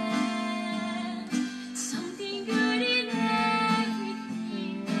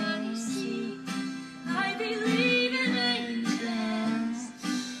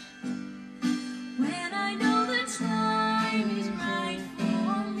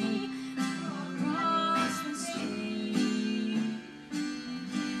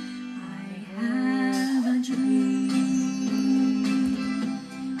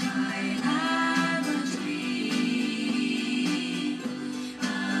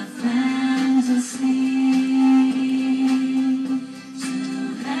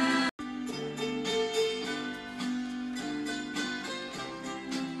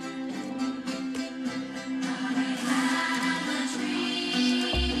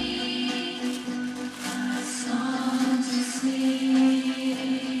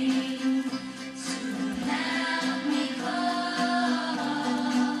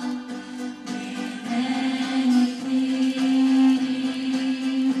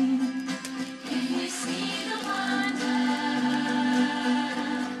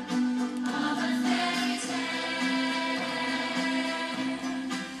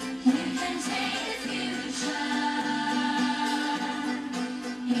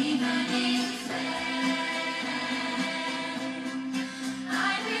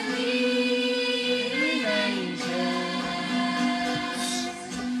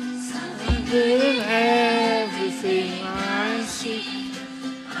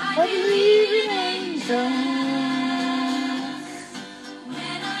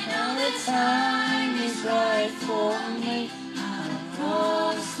 time is right for me. I'll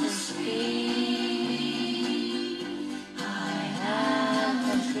cross the street. I have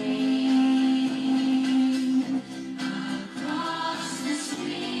a dream. I'll cross the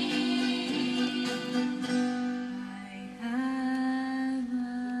street. I have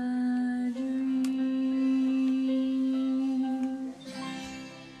a dream.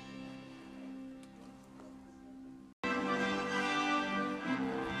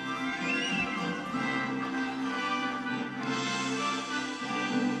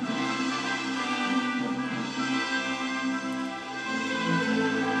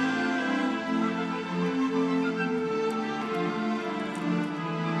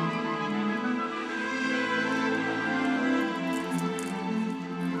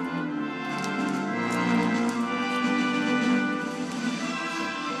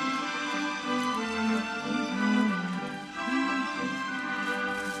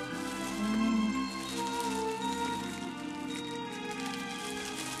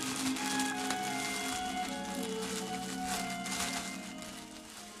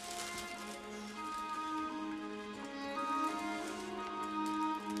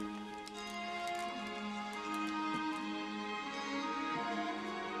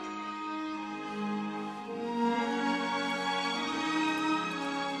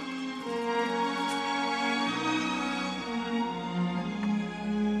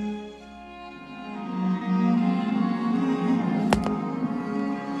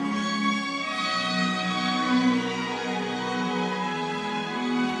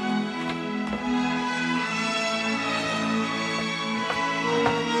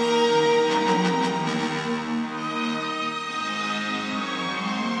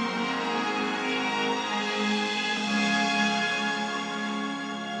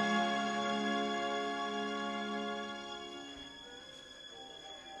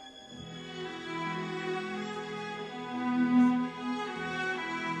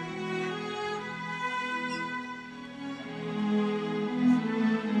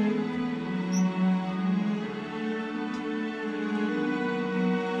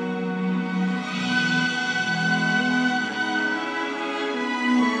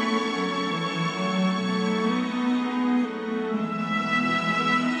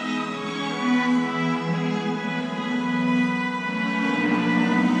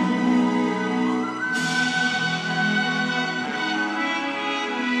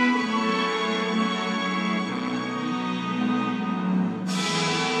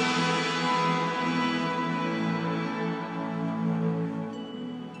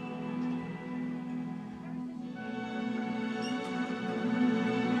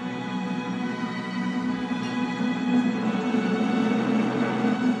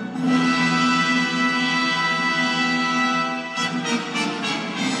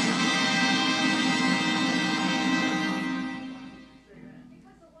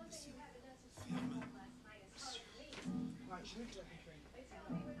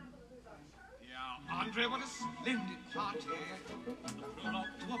 Yeah, Andre, what a splendid party. Roll up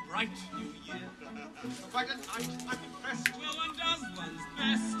to a bright new year. Quite a night, I'm impressed. Well, one does one's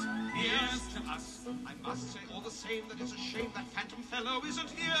best. Here's to us. I must say all the same that it's a shame that phantom fellow isn't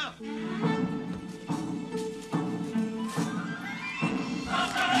here.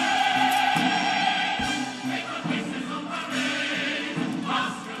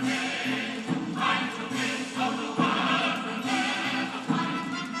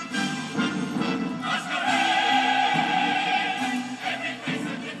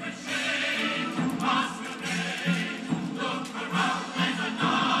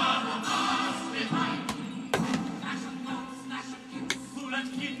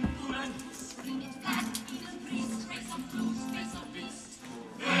 Spring is back.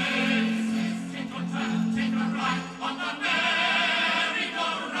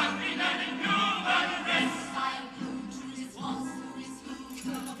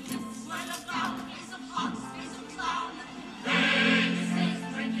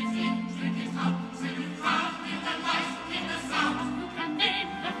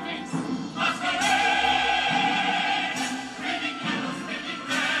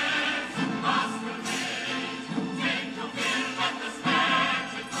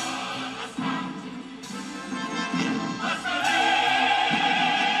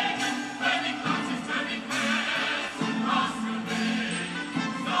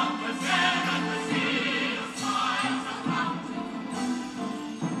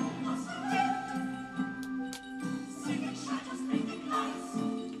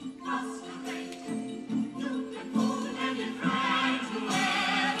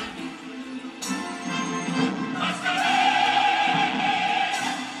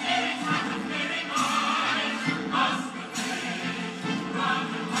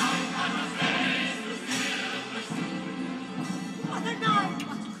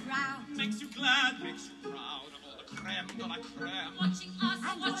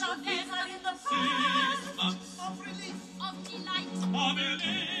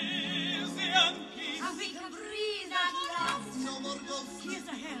 Here's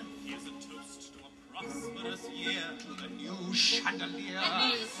a hell. Here's a toast to a prosperous year, to the new chandelier.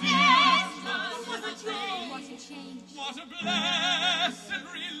 What a change. What a blessed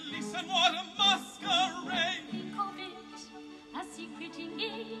release and what a masquerade. Think of it, a secret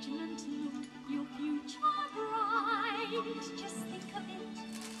engagement to your future bride. Just think of it.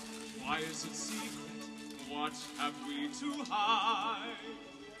 Why is it secret? What have we to hide?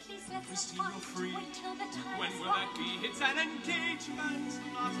 Please let's Christine, not you're fight. free. Wait till the time When is will that right. be? It's an engagement,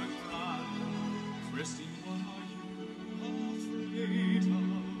 not a crime. Christine, what are you afraid of?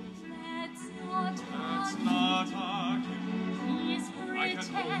 Let's not Let's argue. not argue. Please I can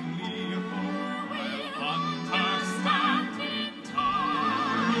pretend only hope we'll I'll understand in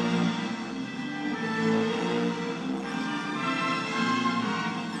time.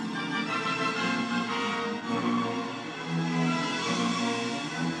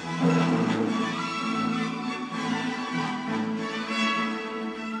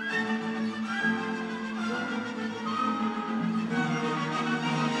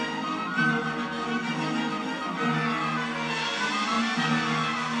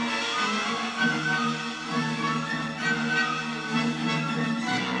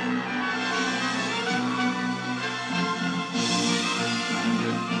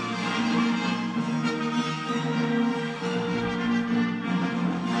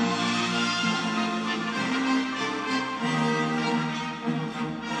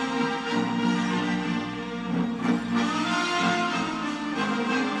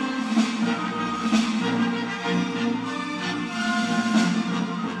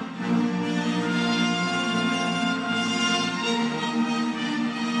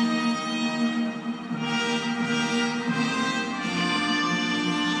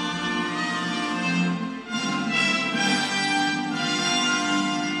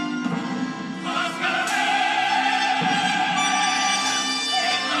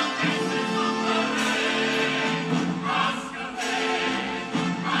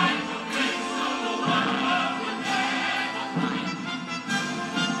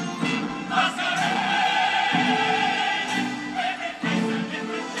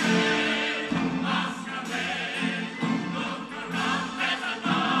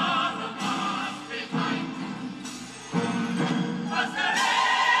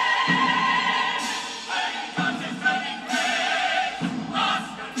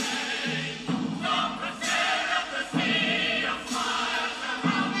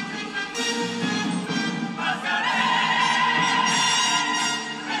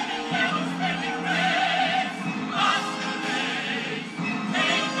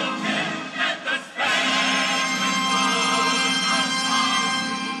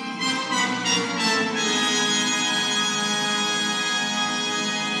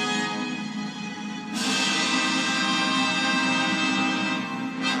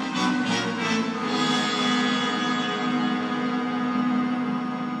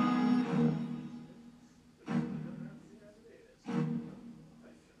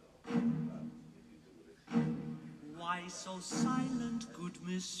 Why so silent, good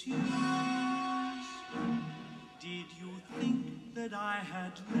messieurs? Did you think that I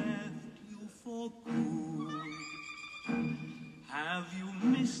had left you for good? Have you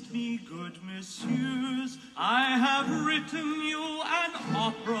missed me, good messieurs? I have written you an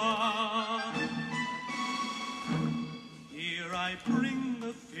opera. Here I bring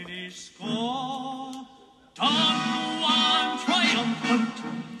the finished score. Don Juan triumphant.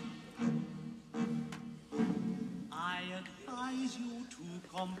 I advise you to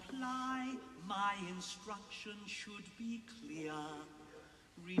comply. My instruction should be clear.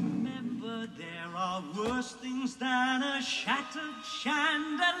 Remember, there are worse things than a shattered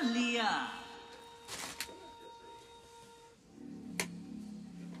chandelier.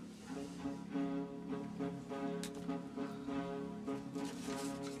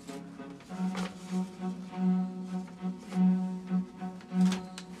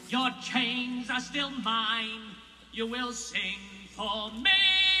 Your chains are still mine. You will sing for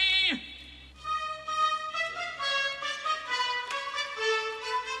me.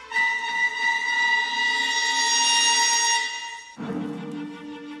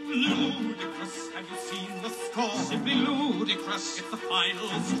 Ludicrous, have you seen the score? Simply ludicrous, it's the final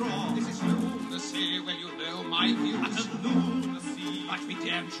straw. This is lunacy, well you know my views. Utter lunacy, but we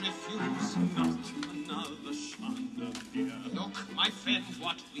daren't refuse. Not another chandelier. Look, my friend,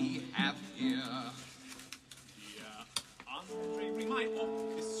 what we have here. Here, Andre, bring my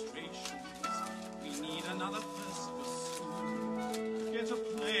orchestrations. We need another first bassoon. Get a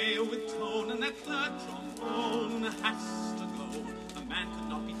player with tone, and that third trombone has to go. A man could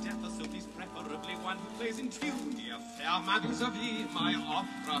not be deafer, so please preferably one who plays in tune, dear fair ma vis-a-vis my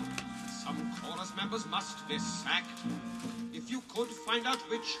opera. Some chorus members must be sacked. If you could find out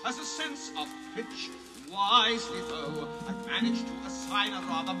which has a sense of pitch, wisely though, I've managed to assign a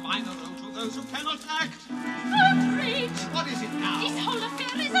rather minor role to those who cannot act. Outrage! What is it now? This whole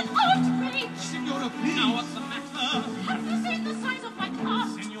affair is an outrage! Signora, please. Now what's the matter? Have you seen the size of my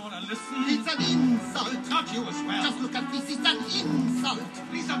cast? Signora, listen. It's an insult. Not you as well. Just look at this. It's an insult.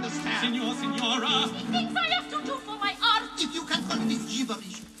 Please understand. Signora. He thinks I have to do for my art. If you can call this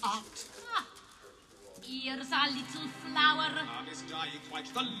gibberish art. Ah, here's a little flower. Ah, Miss Dye,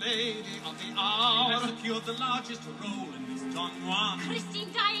 quite the lady of the Has hour. secured the largest role in this Don Juan.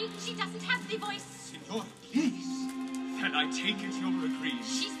 Christine Dye, she doesn't have the voice. Signora, please. Then I take it you're agreed.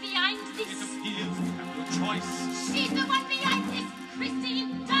 She's behind It this. appears you have no choice. She's the one behind this.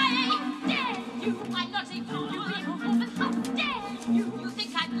 Christine Dye, how dare you? I'm not a fool, you evil woman. How dare you? You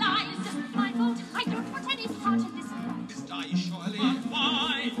think I'm lies. My fault. I don't want any part in this. Miss Dye, surely. But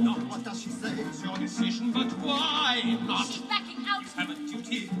why not? What does she say? It's your decision, but why not? She's backing out. You have a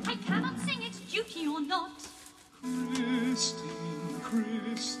duty. I cannot sing it, duty or not. Christine,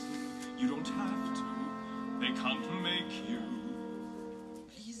 Christine, you don't have to. They can't make you.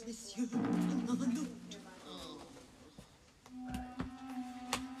 Please, monsieur. Look.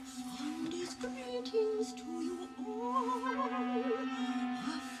 Fondest greetings to you all.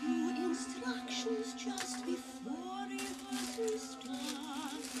 A few instructions just before rehearsal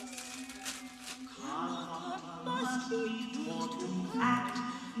starts. Concord must be taught to act,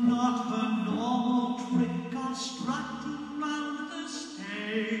 Not a normal trick of strutting round the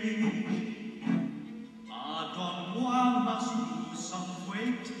stage. Our Don Juan must lose some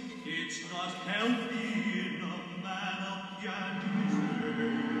weight. It's not healthy in a man of Yanni's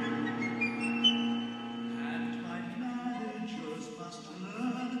age. And my managers must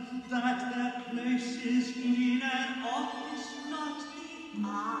learn that their place is in an office, not the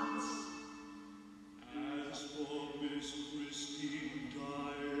arts. As for Miss Christine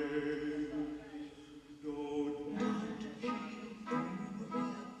Dye, no doubt she'll do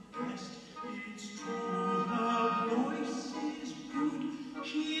her best. It's true her voice is good.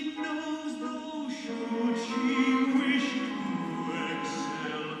 She knows though should she wish to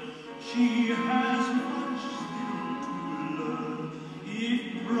excel. She has much still to learn. If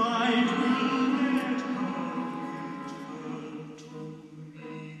pride will let her return to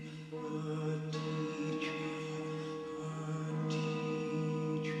me, her teacher, her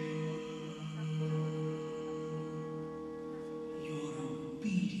teacher. Your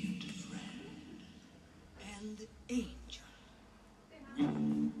obedient friend and angel.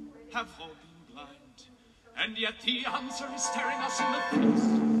 Have all been blind, and yet the answer is staring us in the face.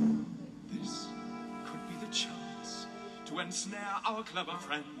 This could be the chance to ensnare our clever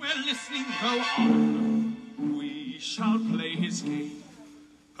friend. We're listening, go on. We shall play his game,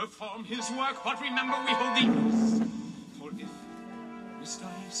 perform his work, but remember we hold the ace. For if Mr.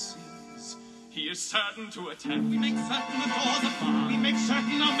 Eve sings, he is certain to attend. We make certain the doors are barred. We make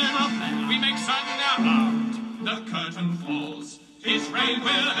certain our men are there. We make certain they're armed. The curtain falls. His reign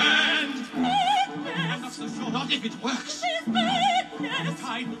will end. I'm not so sure. Not if it works. The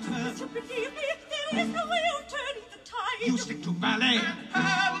tide will turn. To believe me, there is no way of turning the tide. You stick to ballet.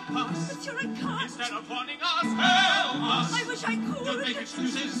 Help us. Monsieur, I can't. Instead of warning us, help us. I wish I could. Don't make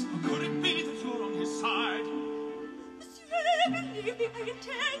excuses. Could it be that you're on his side? Monsieur, believe me, I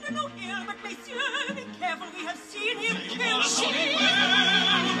intend no ill, but Monsieur, be careful, we have seen him kill. She will.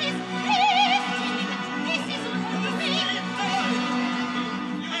 This is unreal.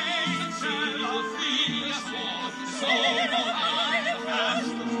 Angel of the soul.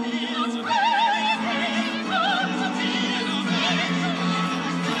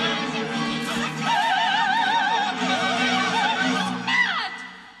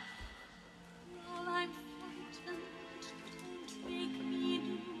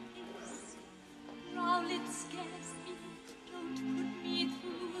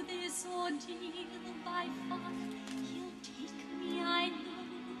 By far, he'll take me, I know,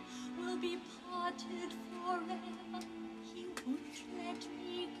 will be parted forever. He won't let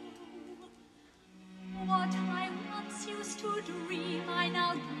me go. What I once used to dream, I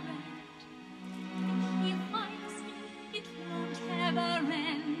now dread. If he finds me, it won't ever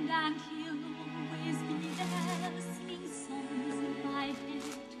end, and he'll always be there, singing songs in my head.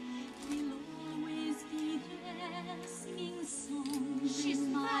 He'll always be there, singing songs in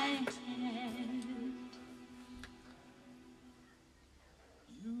my head.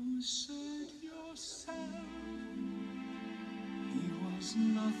 You said yourself he was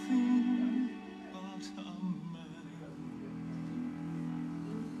nothing but a man.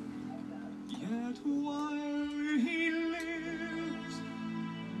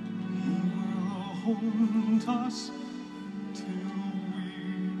 haunt us till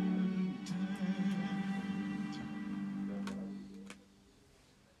we're dead.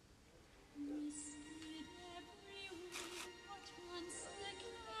 Whispered every word, what answer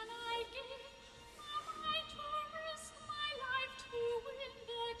can I give? Am I to risk my life to win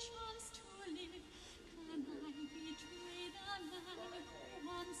the chance to live? Can I betray the man who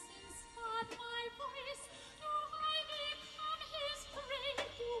once inspired my voice? Do I become his prey?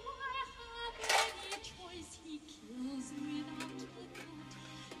 Do I have any choice? He kills without regret.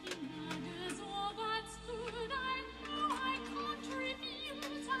 He murders all that's good. I know I can't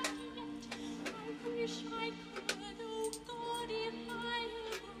refuse, and yet I wish I could. Oh God, if I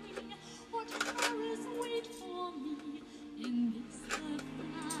agree, what horrors wait for me in this the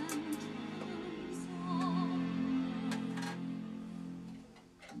phantoms of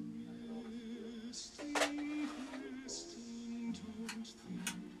Christine, don't think,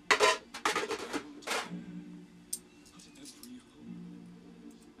 don't care. But every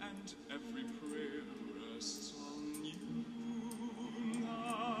hope and every prayer rests on you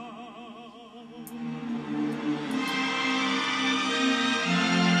now.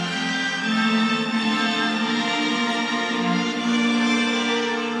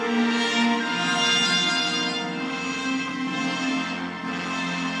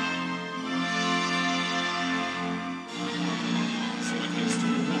 So it is to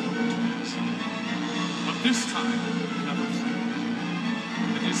the Lord. But this time, never fear.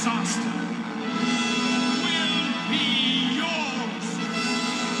 The disaster will be yours.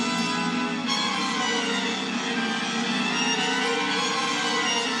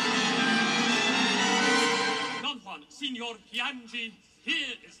 Don Juan, Signor Piangi,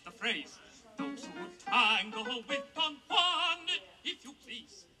 here is the phrase. Those who would tangle with Don Juan, if you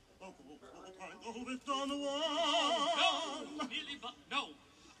please. Tango with Don No, Juan. really, but no.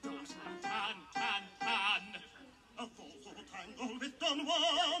 Those who tan. Tango with Don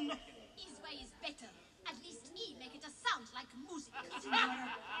Juan. His way is better. At least he make it a sound like music. Signora,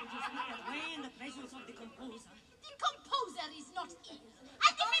 it is not that way in the presence of the composer. The composer is not here.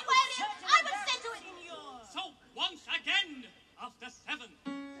 And if he were here, I would say to it. Signor! So once again, after 7,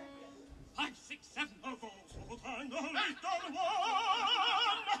 5, 6, 7. Tango with Don Juan.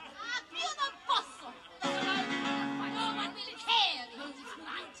 Ah, più non posso. No one will care. It is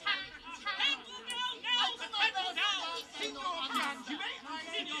my time. Settle down! Signor Piangi,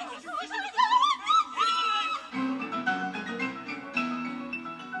 Signor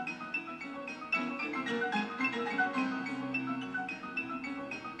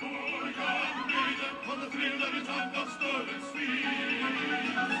For the thrill of the top of stolen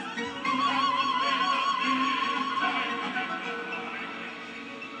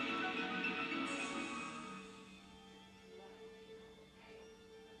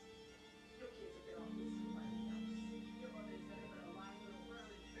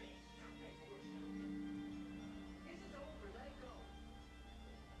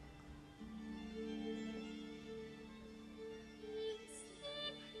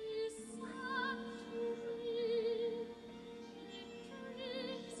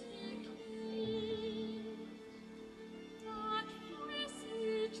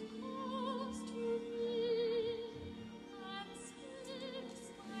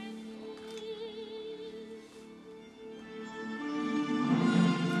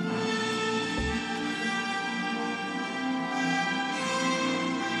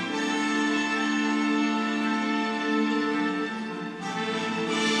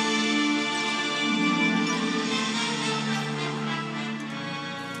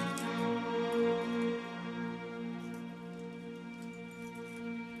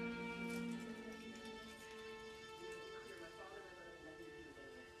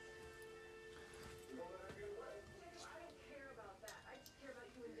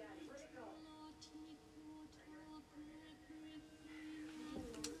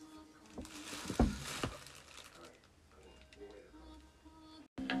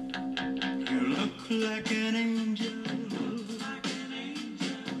like an angel,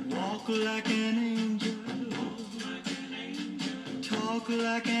 walk like an angel, talk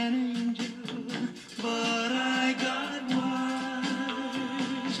like an angel, but I got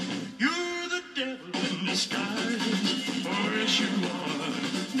wise. You're the devil in disguise, or yes you are,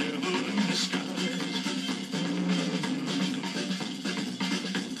 devil in disguise.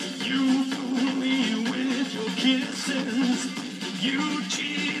 You fool me with your kisses, you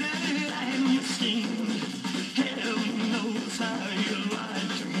cheated and you schemed. Heaven knows how you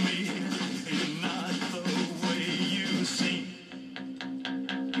lied to me, and not the way you seem.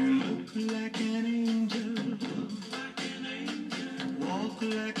 You look like an angel, walk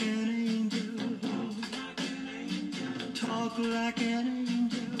like an angel,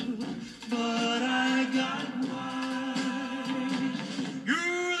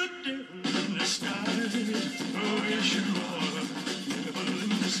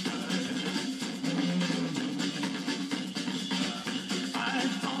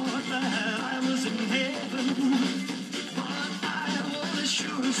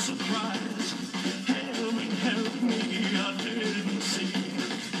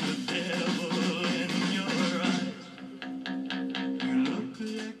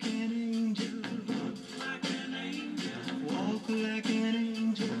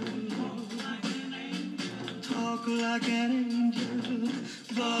 like an angel,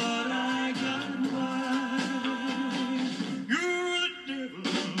 but I got wise. You're the devil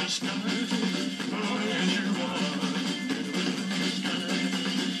in disguise. Oh, yes, you are.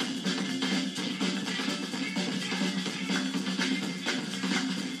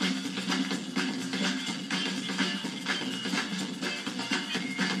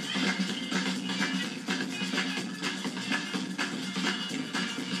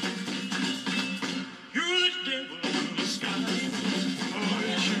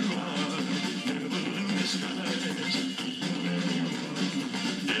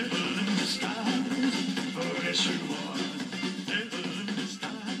 Devil in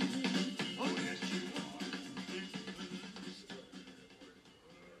disguise.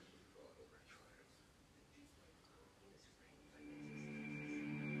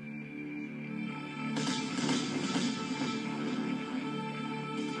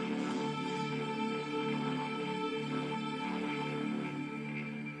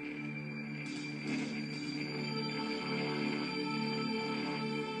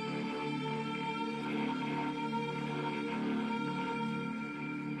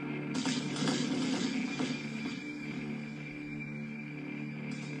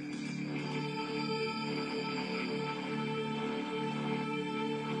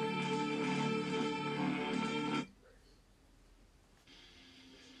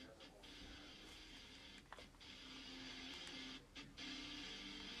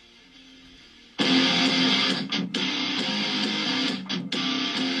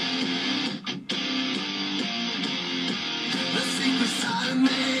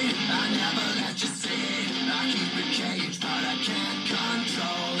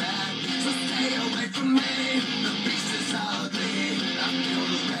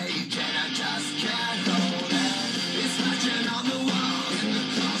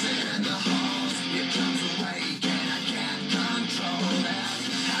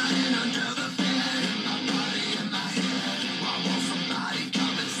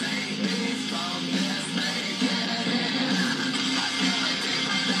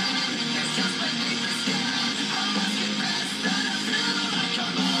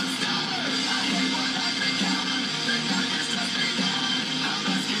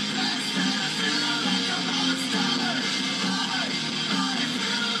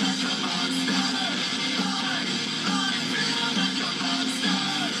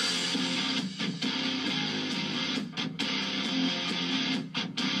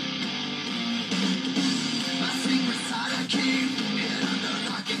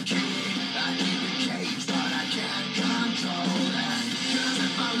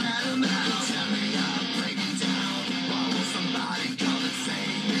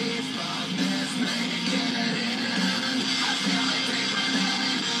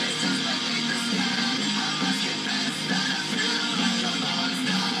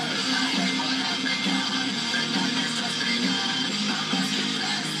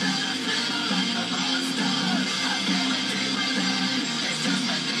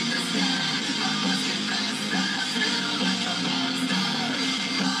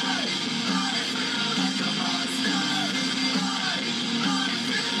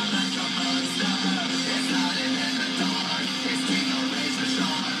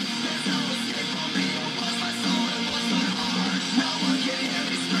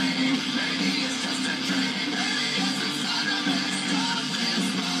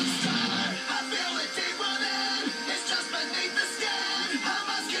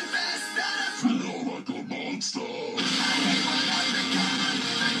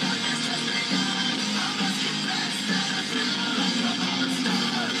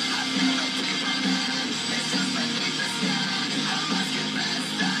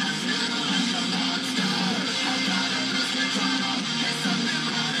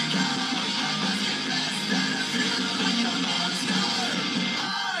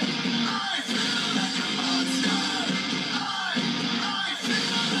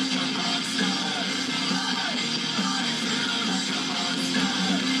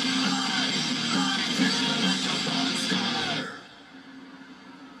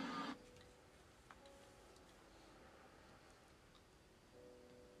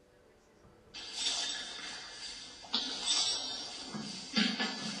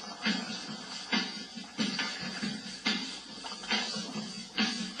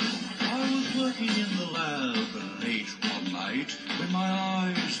 Working in the lab late one night, when my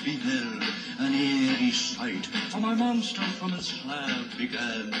eyes beheld an eerie sight, for my monster from its slab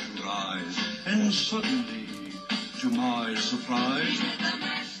began to rise, and suddenly, to my surprise,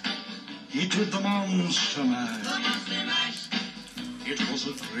 he did the monster mash. It was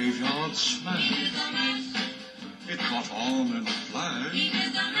a graveyard smash. It got on in a flash. He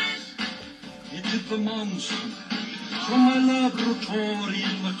did the mash. He did the monster mash. From my laboratory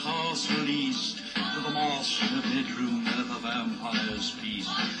in the castle east to the master bedroom where the vampires feast.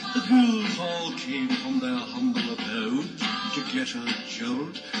 The ghouls all came from their humble abodes to get a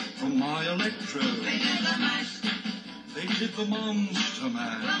jolt from my electrode. They did the mash. They did the monster The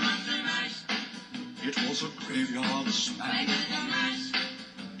mash. monster mash. It was a graveyard They smash. did the mash.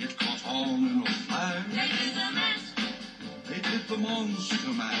 It caught on in a flash. They did the mash. They did the monster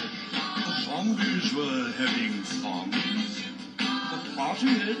mash. The zombies were having fun. The party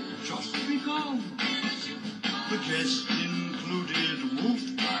had just begun. The guests included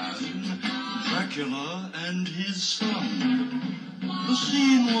Wolfman, Dracula, and his son. The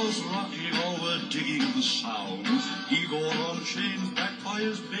scene was rocking, all were digging the sound. Igor on chains, backed by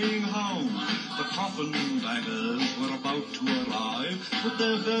his baying hound. The coffin bangers were about to arrive with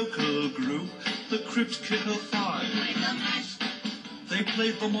their vocal group, the Crypt Kicker Five. They did the mash. They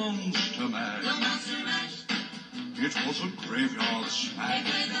played the monster The mash. monster mash. It was a graveyard They smash.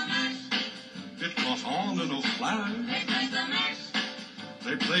 played the mash. It caught on in a flash. They played the mash.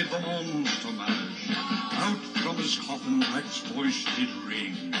 They played the monster mash. Out from his coffin, Rex's voice did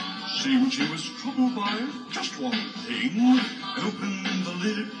ring. Seemed he was troubled by just one thing. Opened the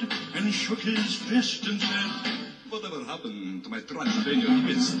lid and shook his fist and said, "Whatever happened to my Transylvania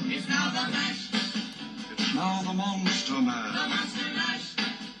twist? It's now the mash. It's now the monster The mash. monster mash.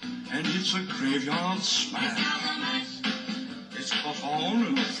 And it's a graveyard It's smash. now the mash. It's caught on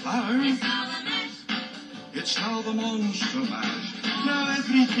in a flash. It's now the mash. It's now the monster mash. Now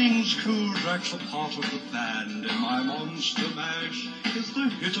everything's cool. Drax a part of the band, and my monster mash is the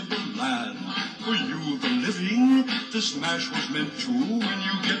hit of the land. For you, the living, this mash was meant to. When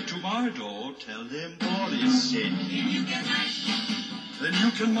you get to my door, tell him Boris said. If you can mash. Then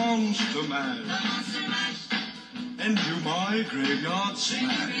you can monster The mash, monster mash. and do my graveyard Then you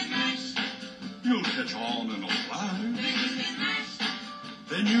smash. can mash. You'll catch on in a flash. Then you can mash.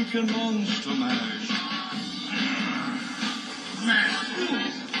 Then you can monster mash. Mash.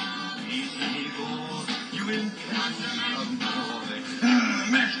 Easy, Igor. You incapable boy.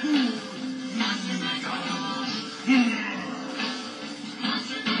 Mash. Monster mash.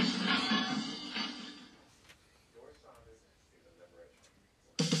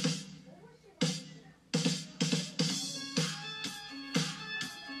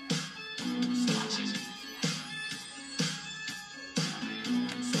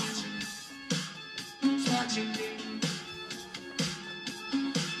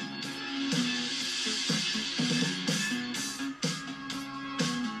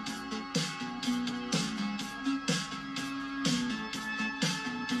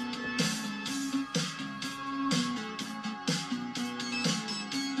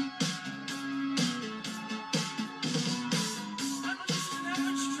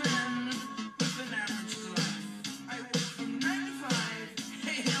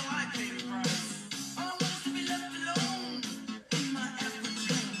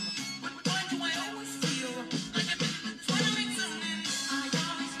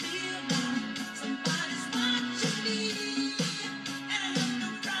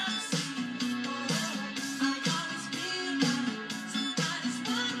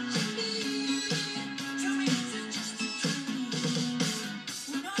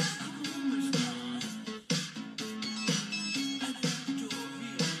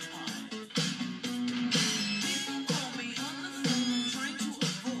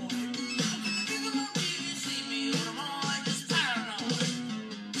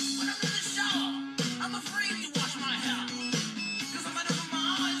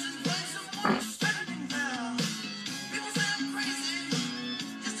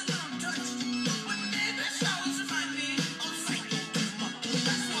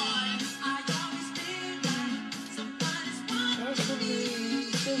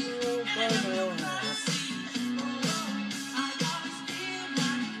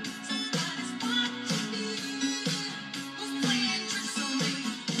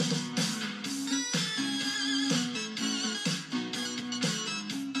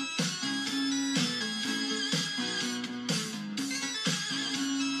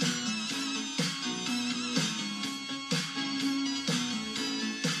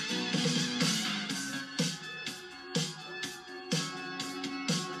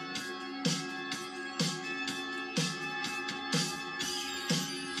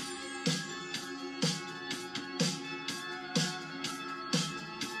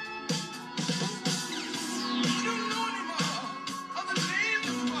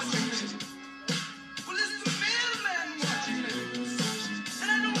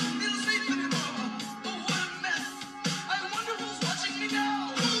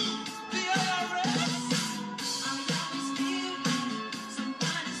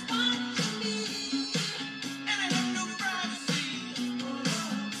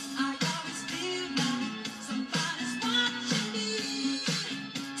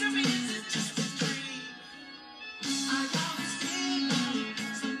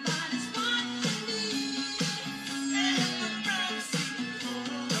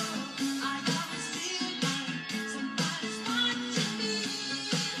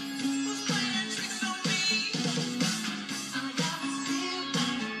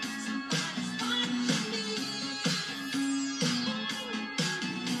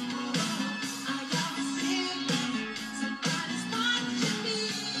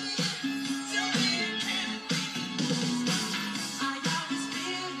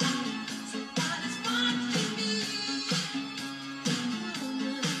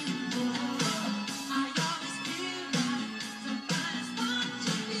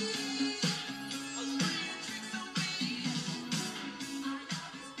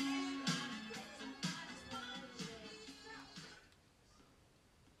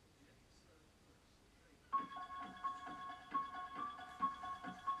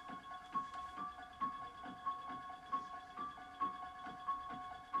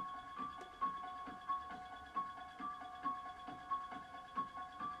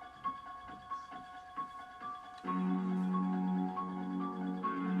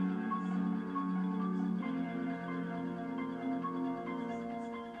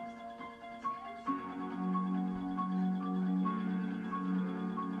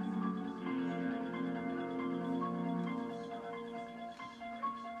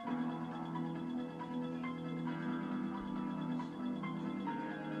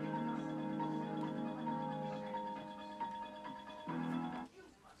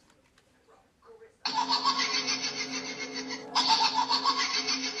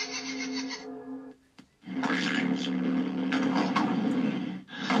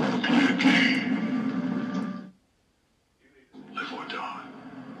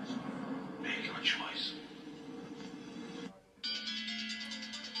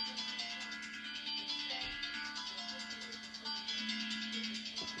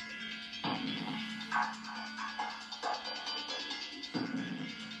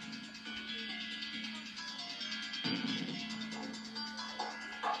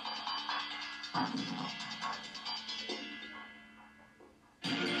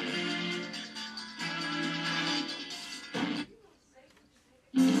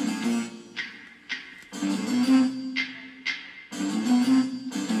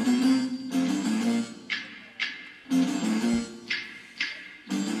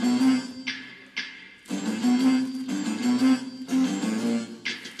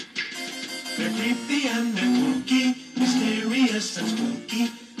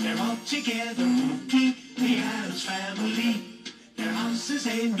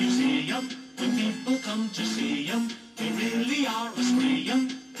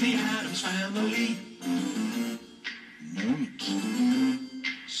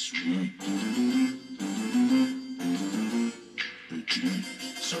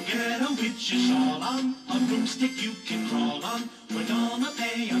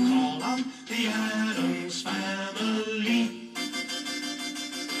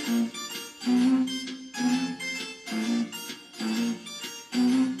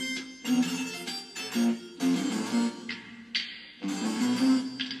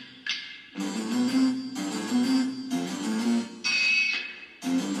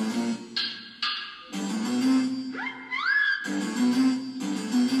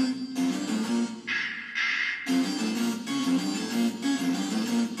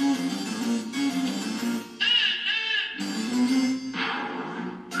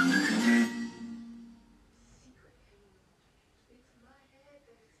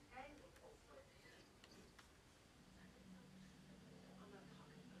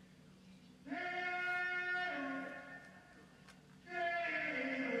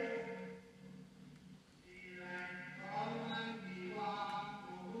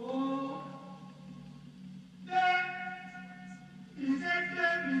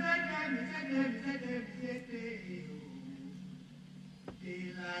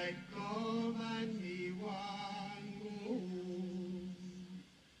 Daylight come and me want go home.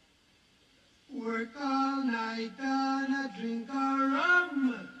 Work all night and a drink a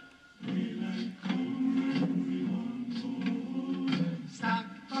rum. Daylight come and me want go home. Stack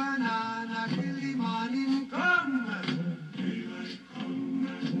banana till the morning come. Daylight come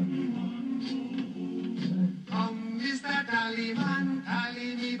and me want go home. Come, Mr. Tallyman, tally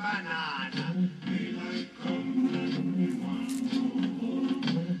me banana. Daylight come and me want go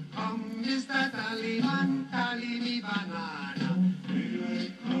home. Come, Mr. Tallyman, tally me banana.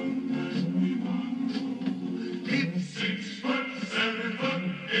 Daylight come and me want go home. It's 6 foot, 7 foot,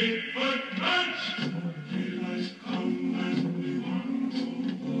 8 foot punch. Daylight come and me want go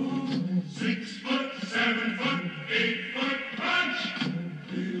home. 6 foot, 7 foot, 8 foot punch.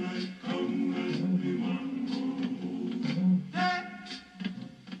 Daylight come and me want go home. Day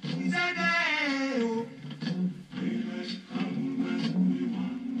is a day, oh. Daylight come and me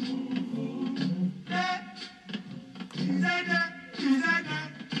want go home. Day is a day, is a day,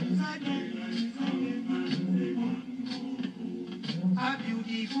 is a day. Daylight come and me want go home. A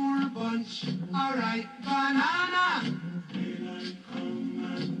beautiful bunch, a ripe banana. Daylight come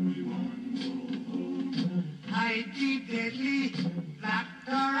and me want go home. Hide the deadly black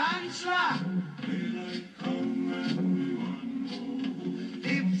tarantula. Daylight come and me want go home.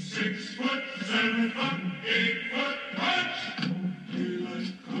 Live 6 foot, 7 foot, 8 foot punch. Daylight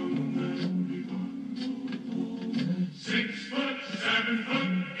come and me want go home. 6 foot, 7 foot,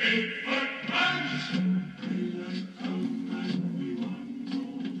 8 foot punch. Daylight come and me want go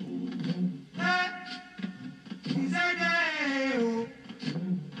home. That is a day, oh.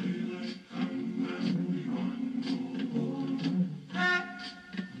 Daylight come and me want go home. That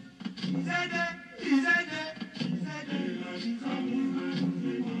is a day, is a day, is a day. Daylight come and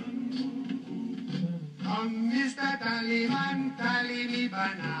me want go home. Come, Mr. Tallyman, tally me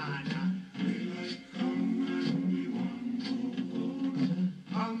banana. Daylight come and me want go home.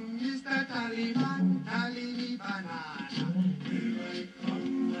 Come, Mr. Tallyman, tally me banana. Daylight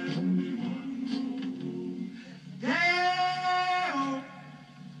come and me want go home. Day-o,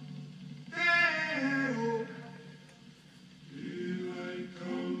 day-o. Daylight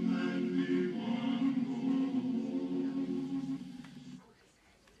come and me want go home.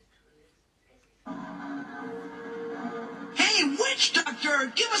 Hey, witch doctor,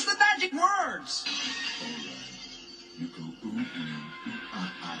 give us the magic words. You go ooh, ooh, ooh,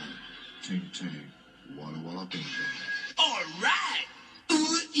 ah, ah, ting, ting, walla, walla, bing, bing. All right.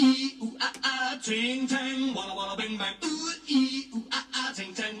 Ooh, ee, ooh, ah, ah, ting, tang, walla, walla, bing, bang. Ooh, ee, ooh, ah, ah,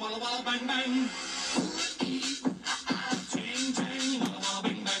 ting, tang, walla, walla, bang, bang. Ooh, ee, ooh, ah, ah, ting, tang, walla, walla,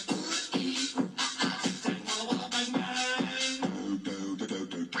 bing, bang. Ooh, ee, ooh, ah, ah, ting, tang, walla, walla, bang, bang. Do, do,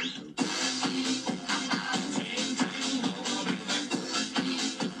 I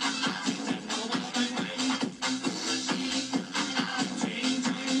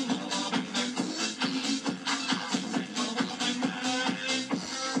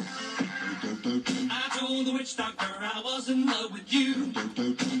told the witch doctor I was in love with you.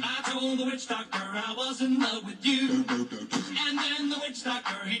 I told the witch doctor I was in love with you. And then the witch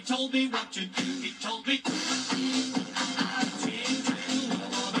doctor, he told me what to do. He told me.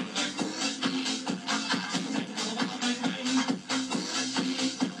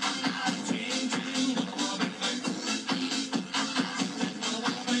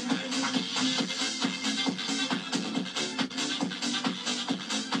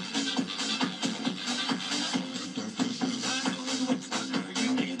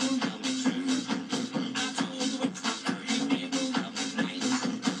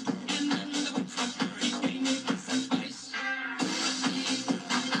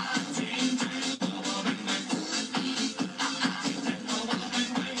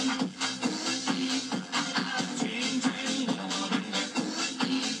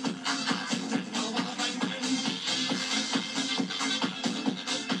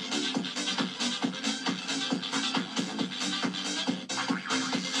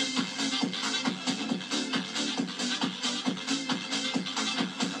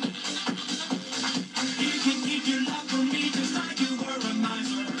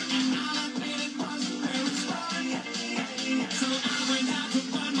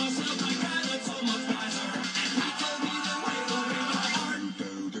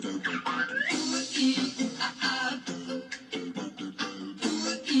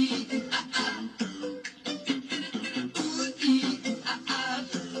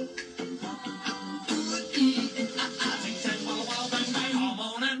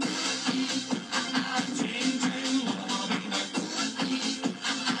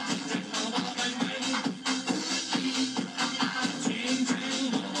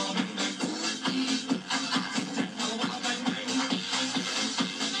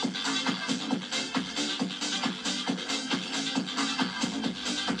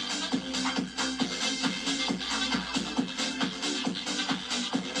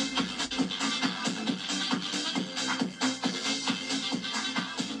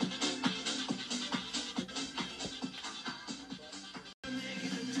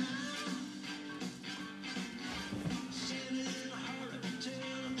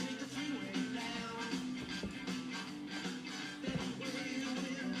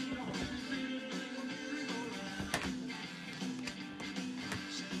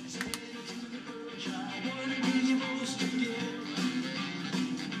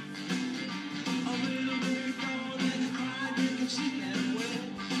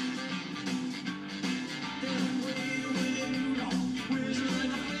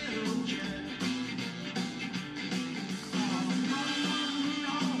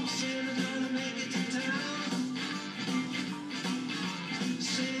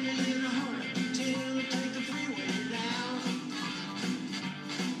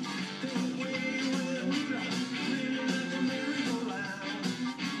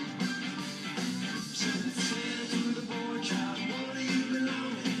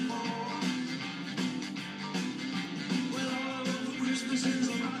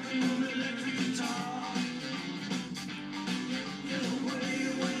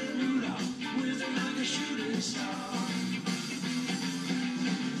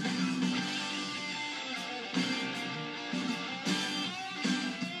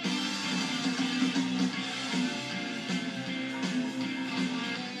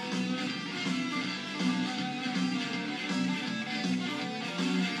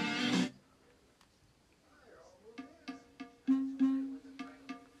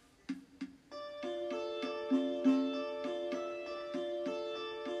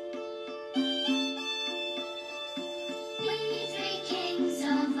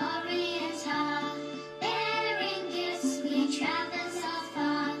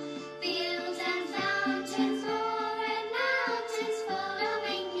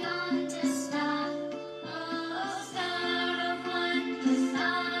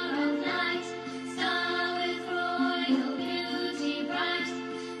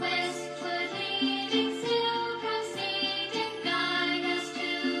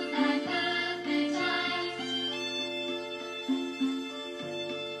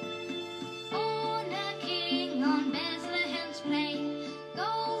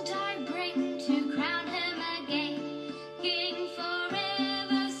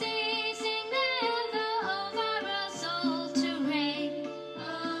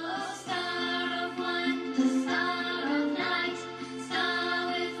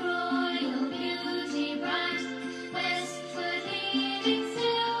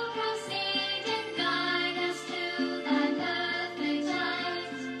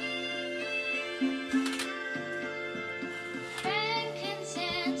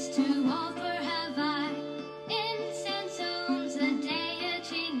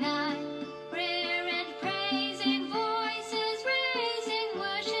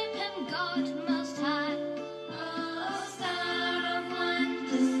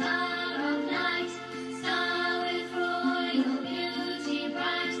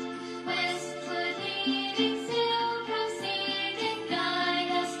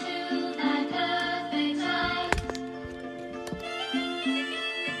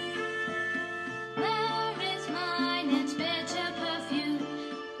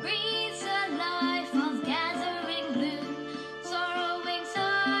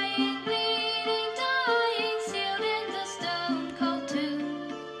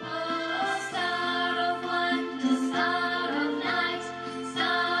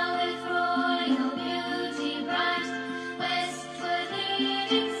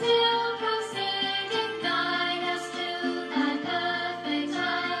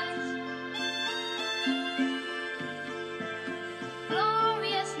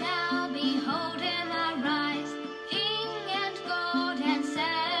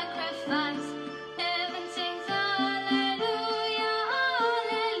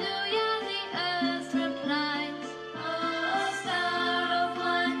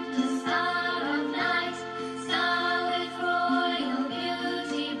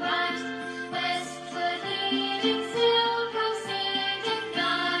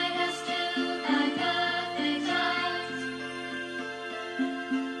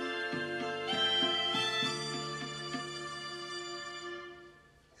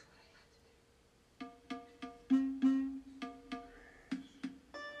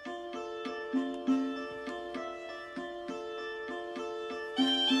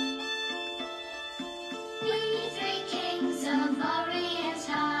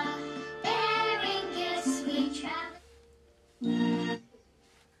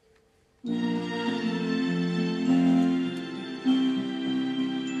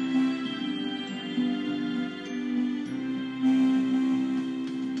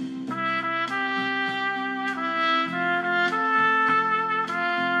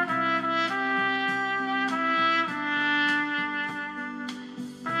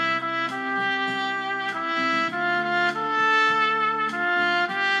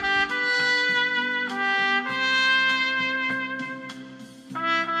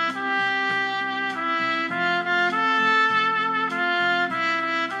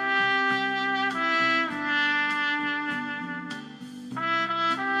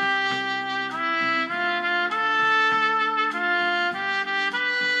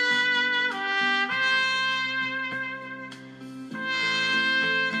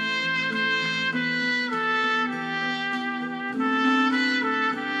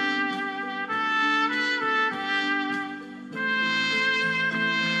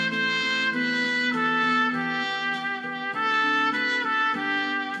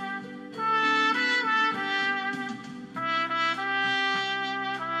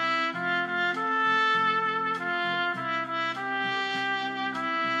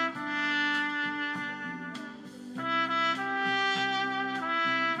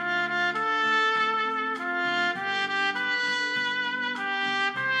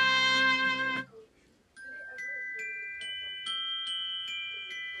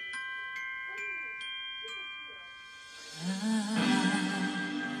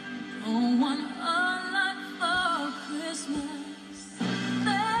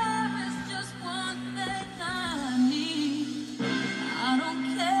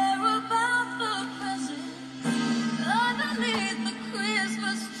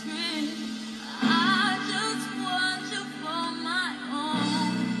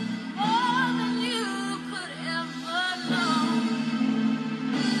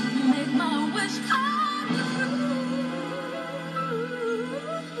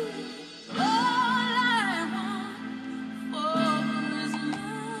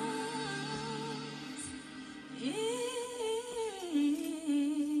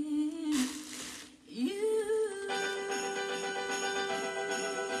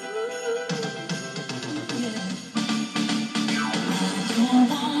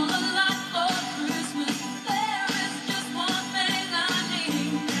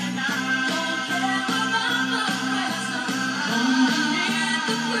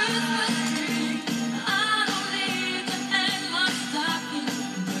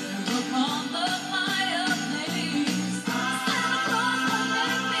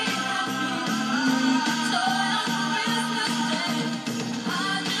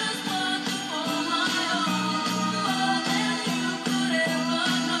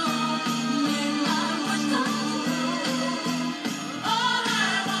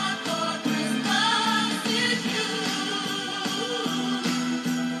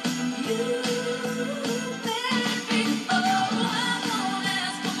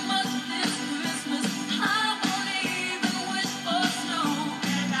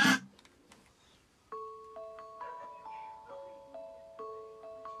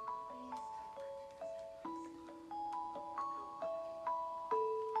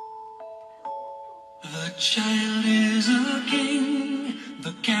 child is a king,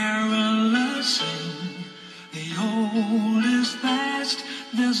 the carolers sing. The old is past,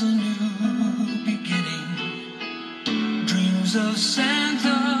 there's a new beginning. Dreams of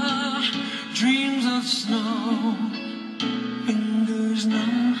Santa, dreams of snow, fingers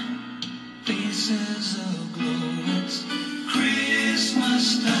numb, faces aglow. It's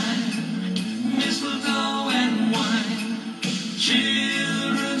Christmas time, mistletoe and wine,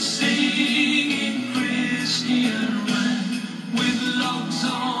 children singing Christian rhyme, with logs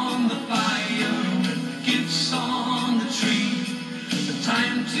on the fire and gifts on the tree. The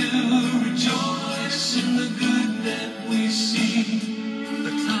time to rejoice in the good that we see.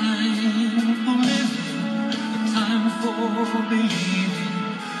 The time for living, the time for believing,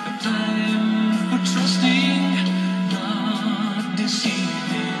 the time for trusting, not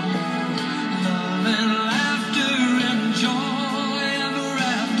deceiving. Love and laughter and joy ever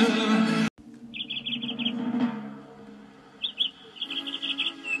after.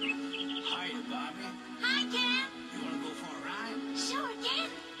 Hiya, Bobby. Hi, Ken. You wanna go for a ride? Sure, Ken.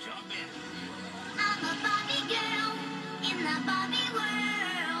 Jump in.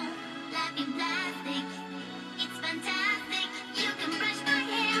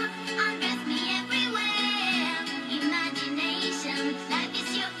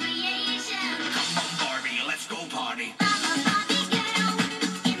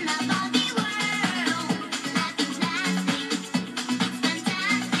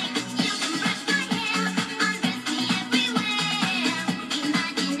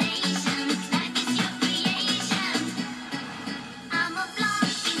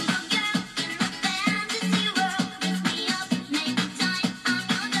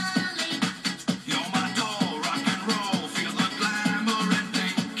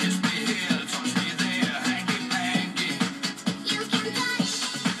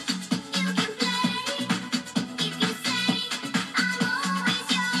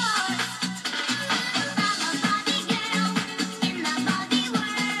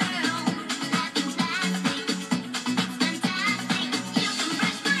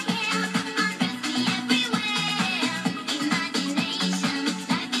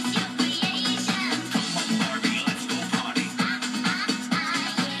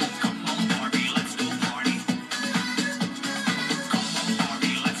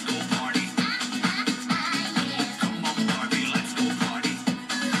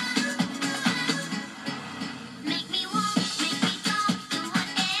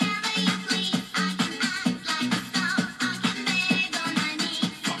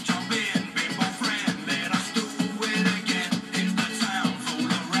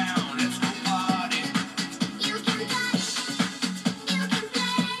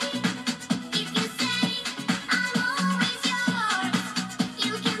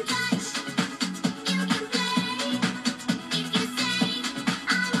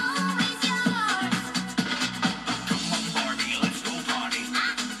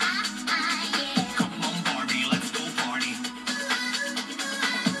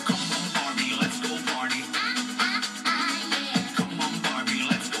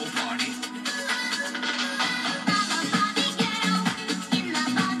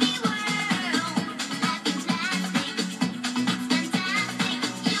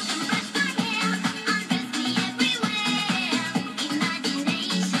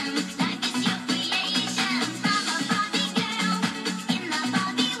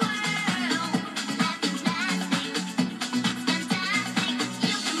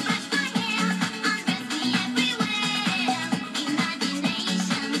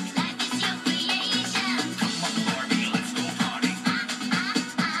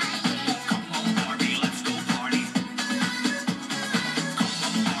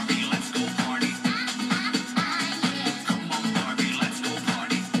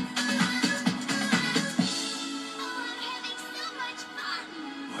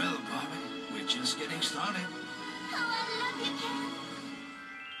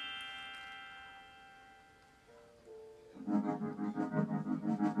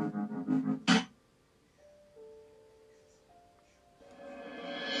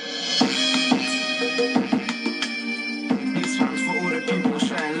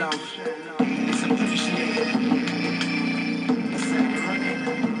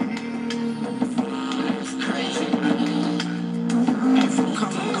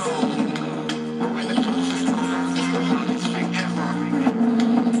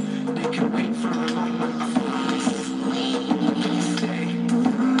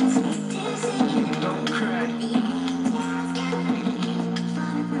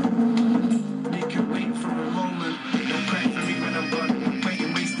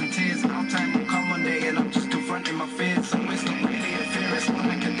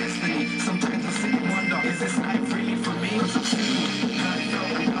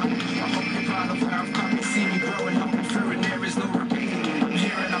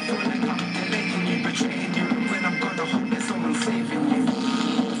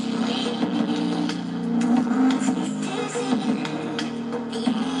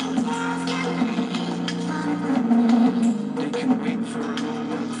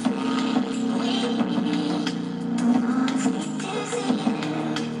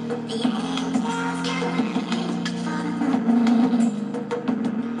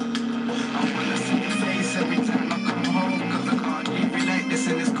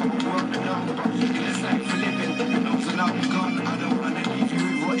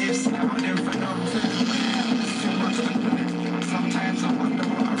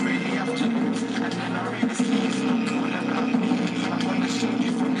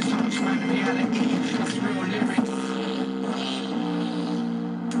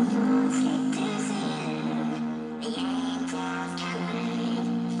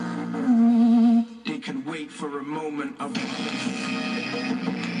 for a moment of it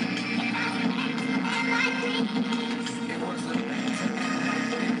wasn't meant to end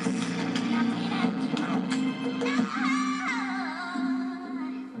like this.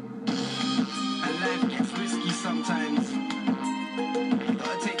 And life gets risky sometimes.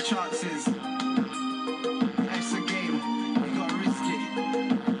 Gotta take chances. Life's a game, you gotta risk it.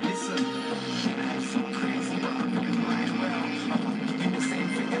 Listen, life's so crazy, but I'm doing mine well. I hope you do the same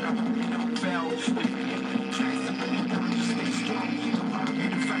thing and I hope you don't fail. If anybody tries to put you down, just stay strong. Don't argue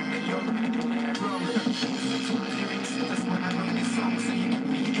the fact that you're doing it wrong. Listen to my lyrics, that's why I wrote this song. So you can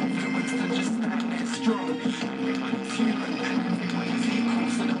be influenced and just stand there strong. Everybody's human and everybody's equal.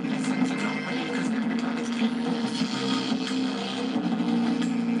 So don't listen to nobody, cause everybody's people.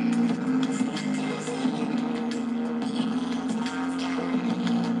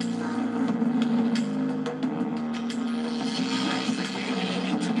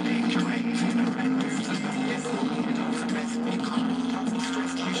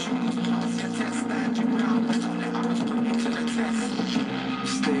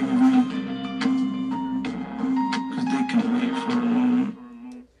 Stay with me, cause they can wait for a moment.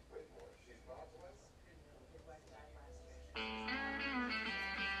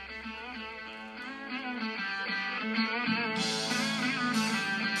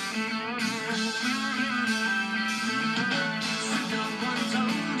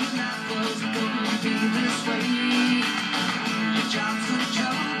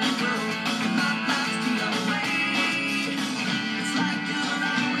 It's like you're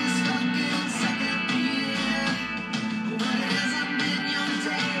always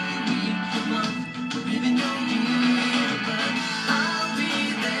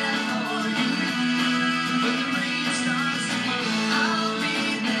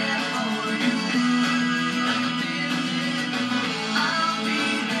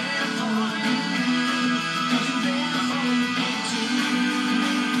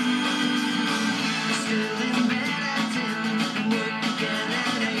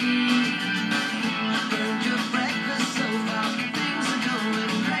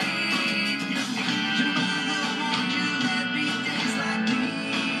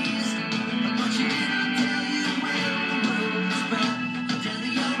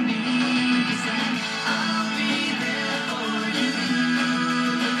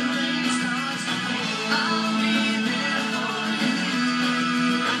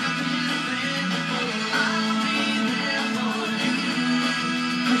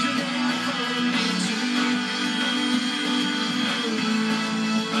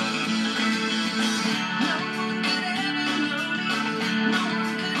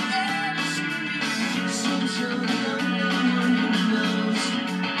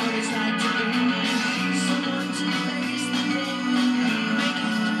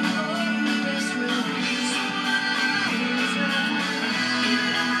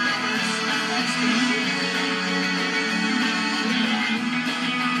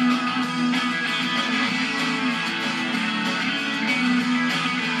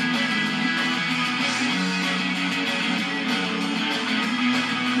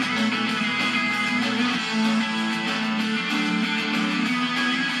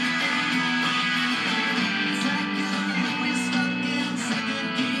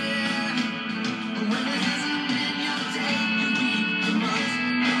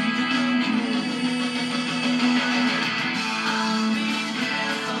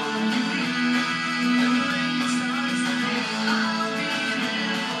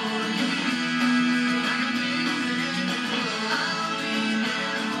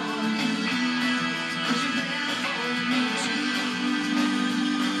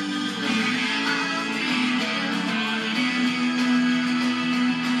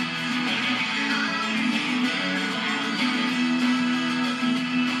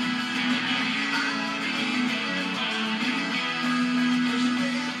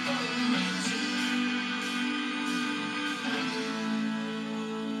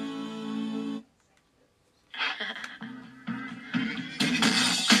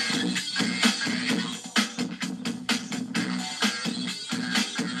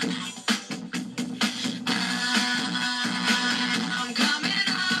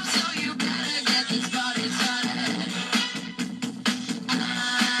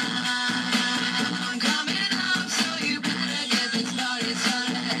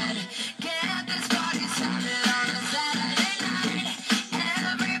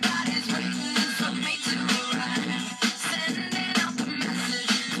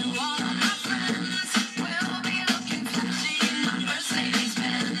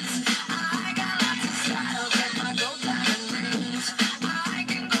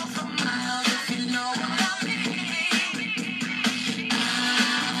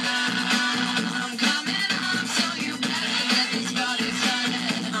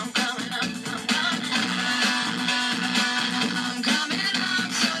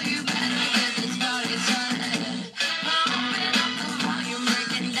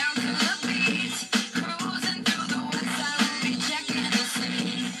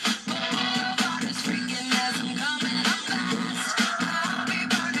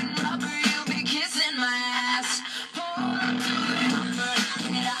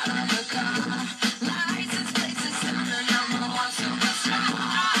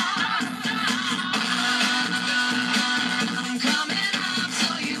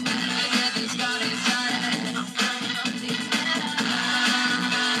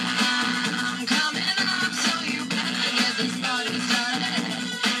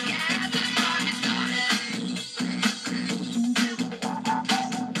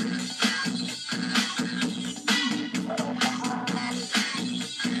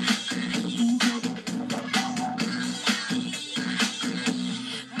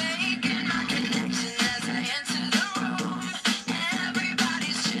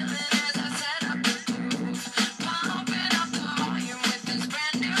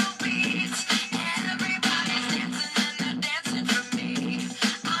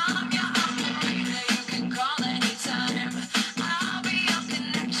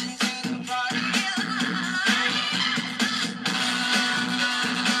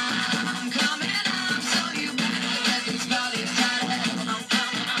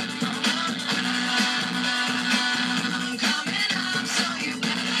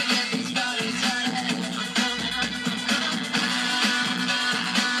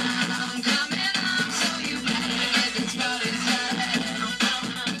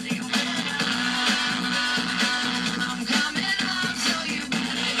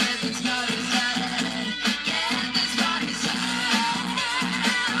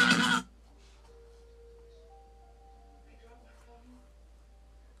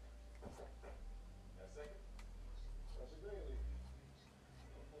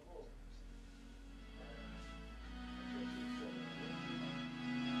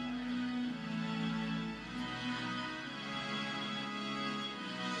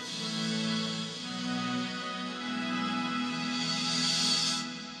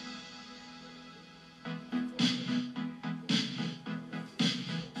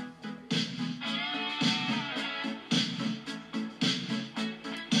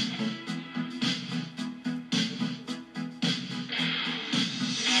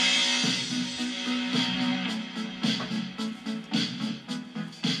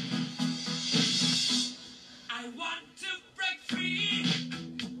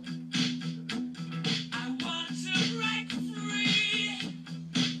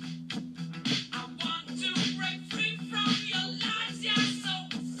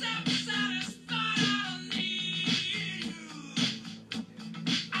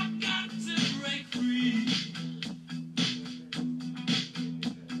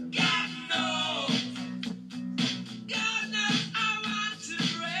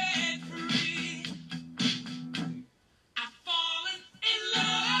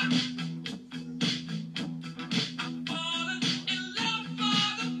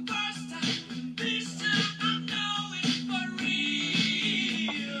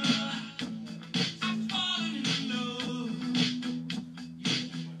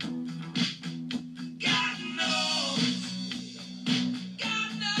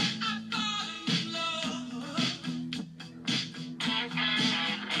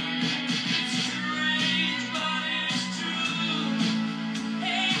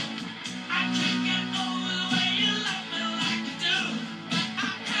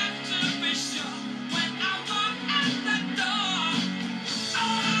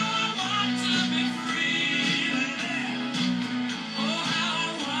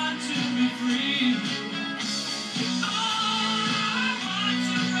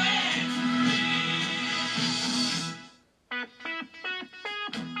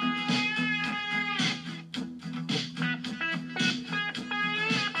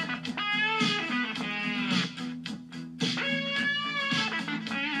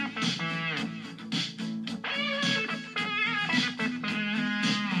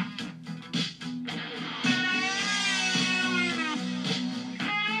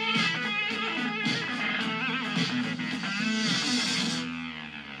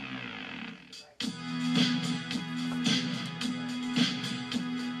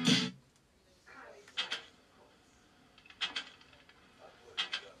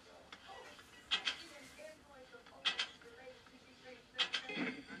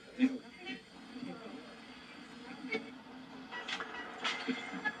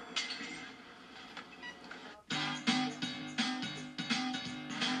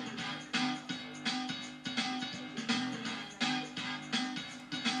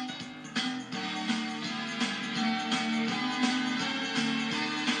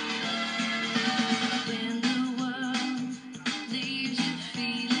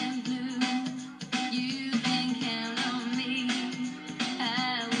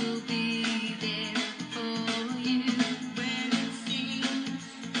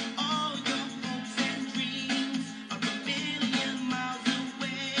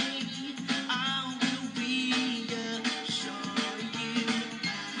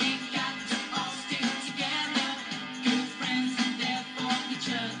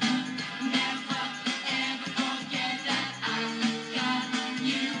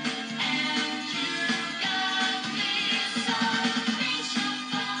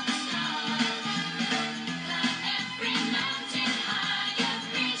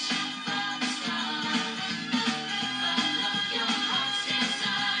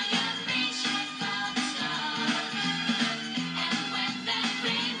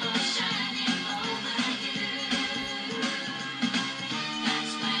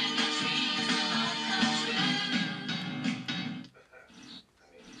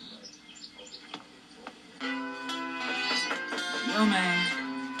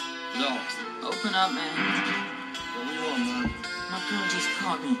up, man? What do you want, man? My girl just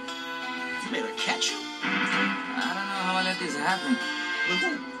caught me. You made her catch you? I don't know how I let this happen. With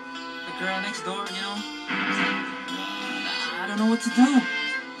who? The girl next door, you know? I don't know what to do.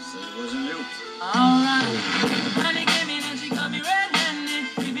 Said it wasn't you. Alright. Honey came in and she caught me red-handed,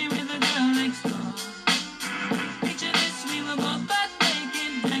 creepy with the girl next door. Picture this, we were both butt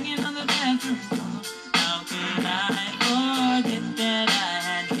naked, banging on the bathroom door. How could I forget that I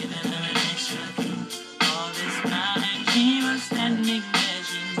had given her an extra key? All this time she was standing there,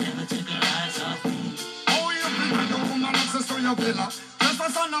 she never took her eyes off me. Oh, you bring the woman access to your villa. Just a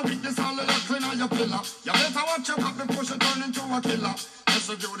son of weakness, all of the clean on your pillar. You better watch your back before she turn into a killer. Just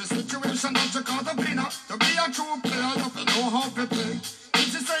review the situation that you call the winner. To be a true player, you have to know how to play. If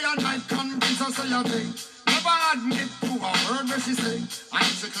she say a night, convince her say a day. Never admit to a word where she say. And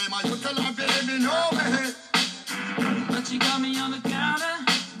if she claim her, you tell her, baby, no way. But she got me on the counter.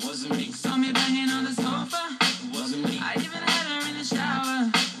 Wasn't me. Saw me banging on the sofa. Wasn't me. I even had her in the shower.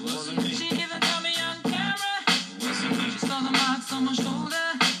 Wasn't me. She even got me on camera. Wasn't me. She saw the marks on my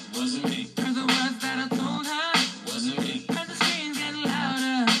shoulder. Wasn't me. Heard the words that I told her. Wasn't me. Heard the screams getting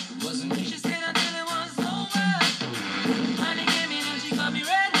louder. Wasn't me. She stayed until it was over. Honey came in and she caught me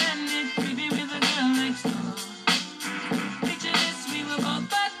red-handed, creepy with the girl next door. Picture this, we were both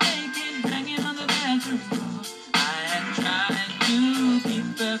butt naked, banging on the bathroom door. I had tried to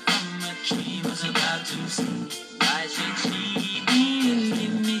keep her from what she was about to see. Why should she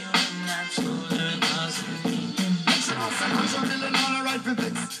believe me when I told her it wasn't me? She knows that I'm so feeling all right for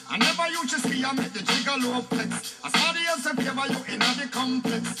this. I never used to see I make the gigolo flex. As somebody else in favor you in the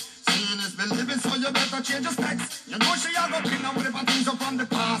complex. Seeing is believing, so you better change your specs. You know she a go bring away my things up from the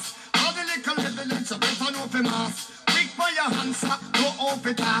past. All the little evidence you better know for mass. Quick for your hands up, no off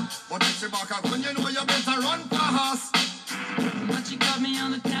it up. But if she back a gun, you know you better run fast. But she caught me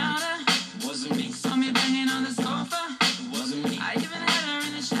on the counter. Wasn't me. Saw me banging on the sofa. Wasn't me. I even had her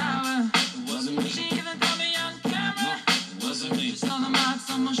in the shower. Wasn't me. She even got me on camera. Wasn't me. She saw the marks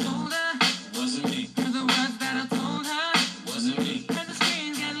on my shoulder. Wasn't me. Heard the words that I told her. Wasn't me. Heard the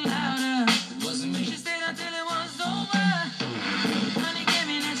screams getting louder. Wasn't me. She stayed until it was over. Honey came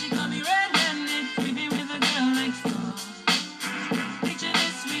in and she caught me red-handed, creepy with the girl next door. Picture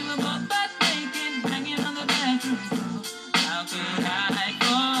this, we were both butt naked, banging on the bathroom door. How could I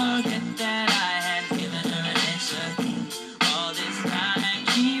forget that I had given her an extra key? All this time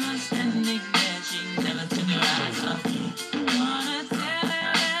she was standing there, she never took her eyes off me. Wanna tell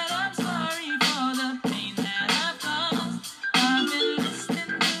her that I'm sorry for the pain that I've caused. I've been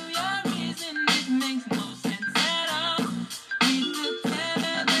listening to your reason, it makes no sense at all. Need to tell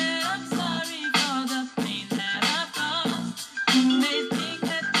her that I'm sorry for the pain that I've caused. You may think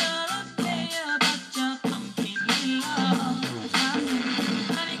that you're a player, but you're completely lost.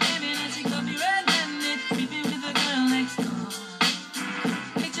 Honey came in and she caught me red-handed, creepy with the girl next door.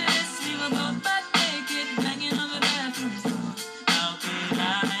 Picture this, we were both butt naked, banging on the bathroom door. How could I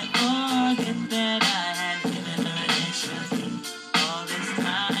forget that I had given her an extra key? All this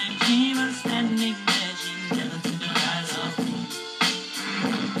time she was standing there, she never took her eyes off me.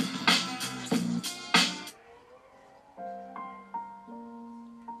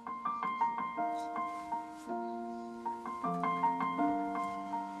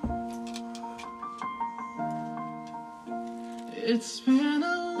 It's been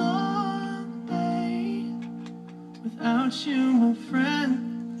a long day without you, my friend,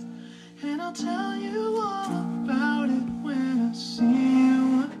 and I'll tell you all about it when I see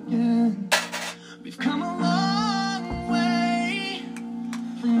you again. We've come a long way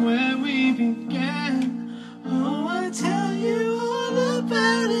from where we began. Oh, I'll tell you all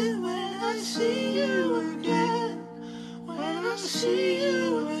about it when I see you again. When I see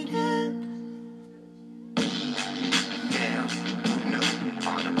you again. Yeah, who knew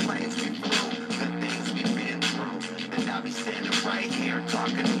all the planes we flew, the things we've been through, and I'll be standing right here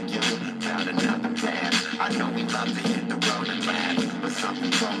talking to you about another path. I know we love to hit the road and laugh, but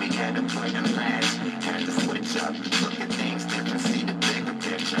something told me that it wouldn't last. Had to switch up, look at things different, see the bigger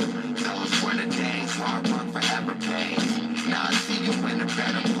picture. Those were the days, hard work forever pays. Now I see you in a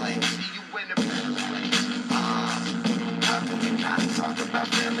better place. See you in a better place. How can we not talk about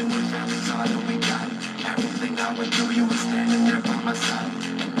family when family's all that we got? Everything I went through, you were standing there by my side.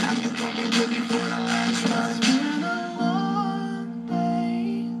 And now you gon' be with me for the last ride. It's been a long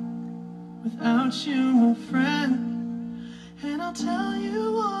day without you, my friend, and I'll tell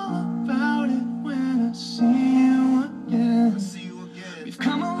you all about it when I see you again. We've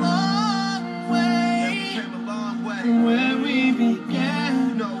come a long way from where we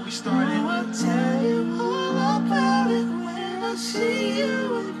began. Oh, I'll tell you all about it when I see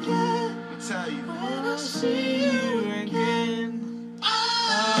you again. tell you. When I see you again.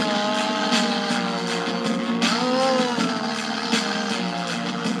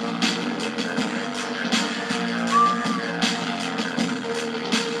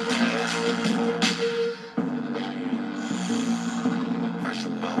 Pressure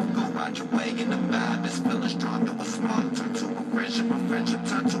both go out your way and the vibe is feeling strong to a small turn to a friendship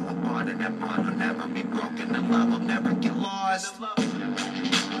turn to a bond, and that bond will never be broken, and love will never get lost.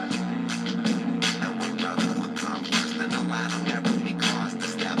 And when brotherhood comes first, then the line will never be crossed.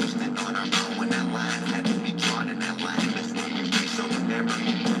 Established it on our own when that line had to be drawn, and that line is when we reach, so the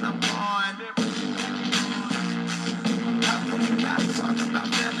memory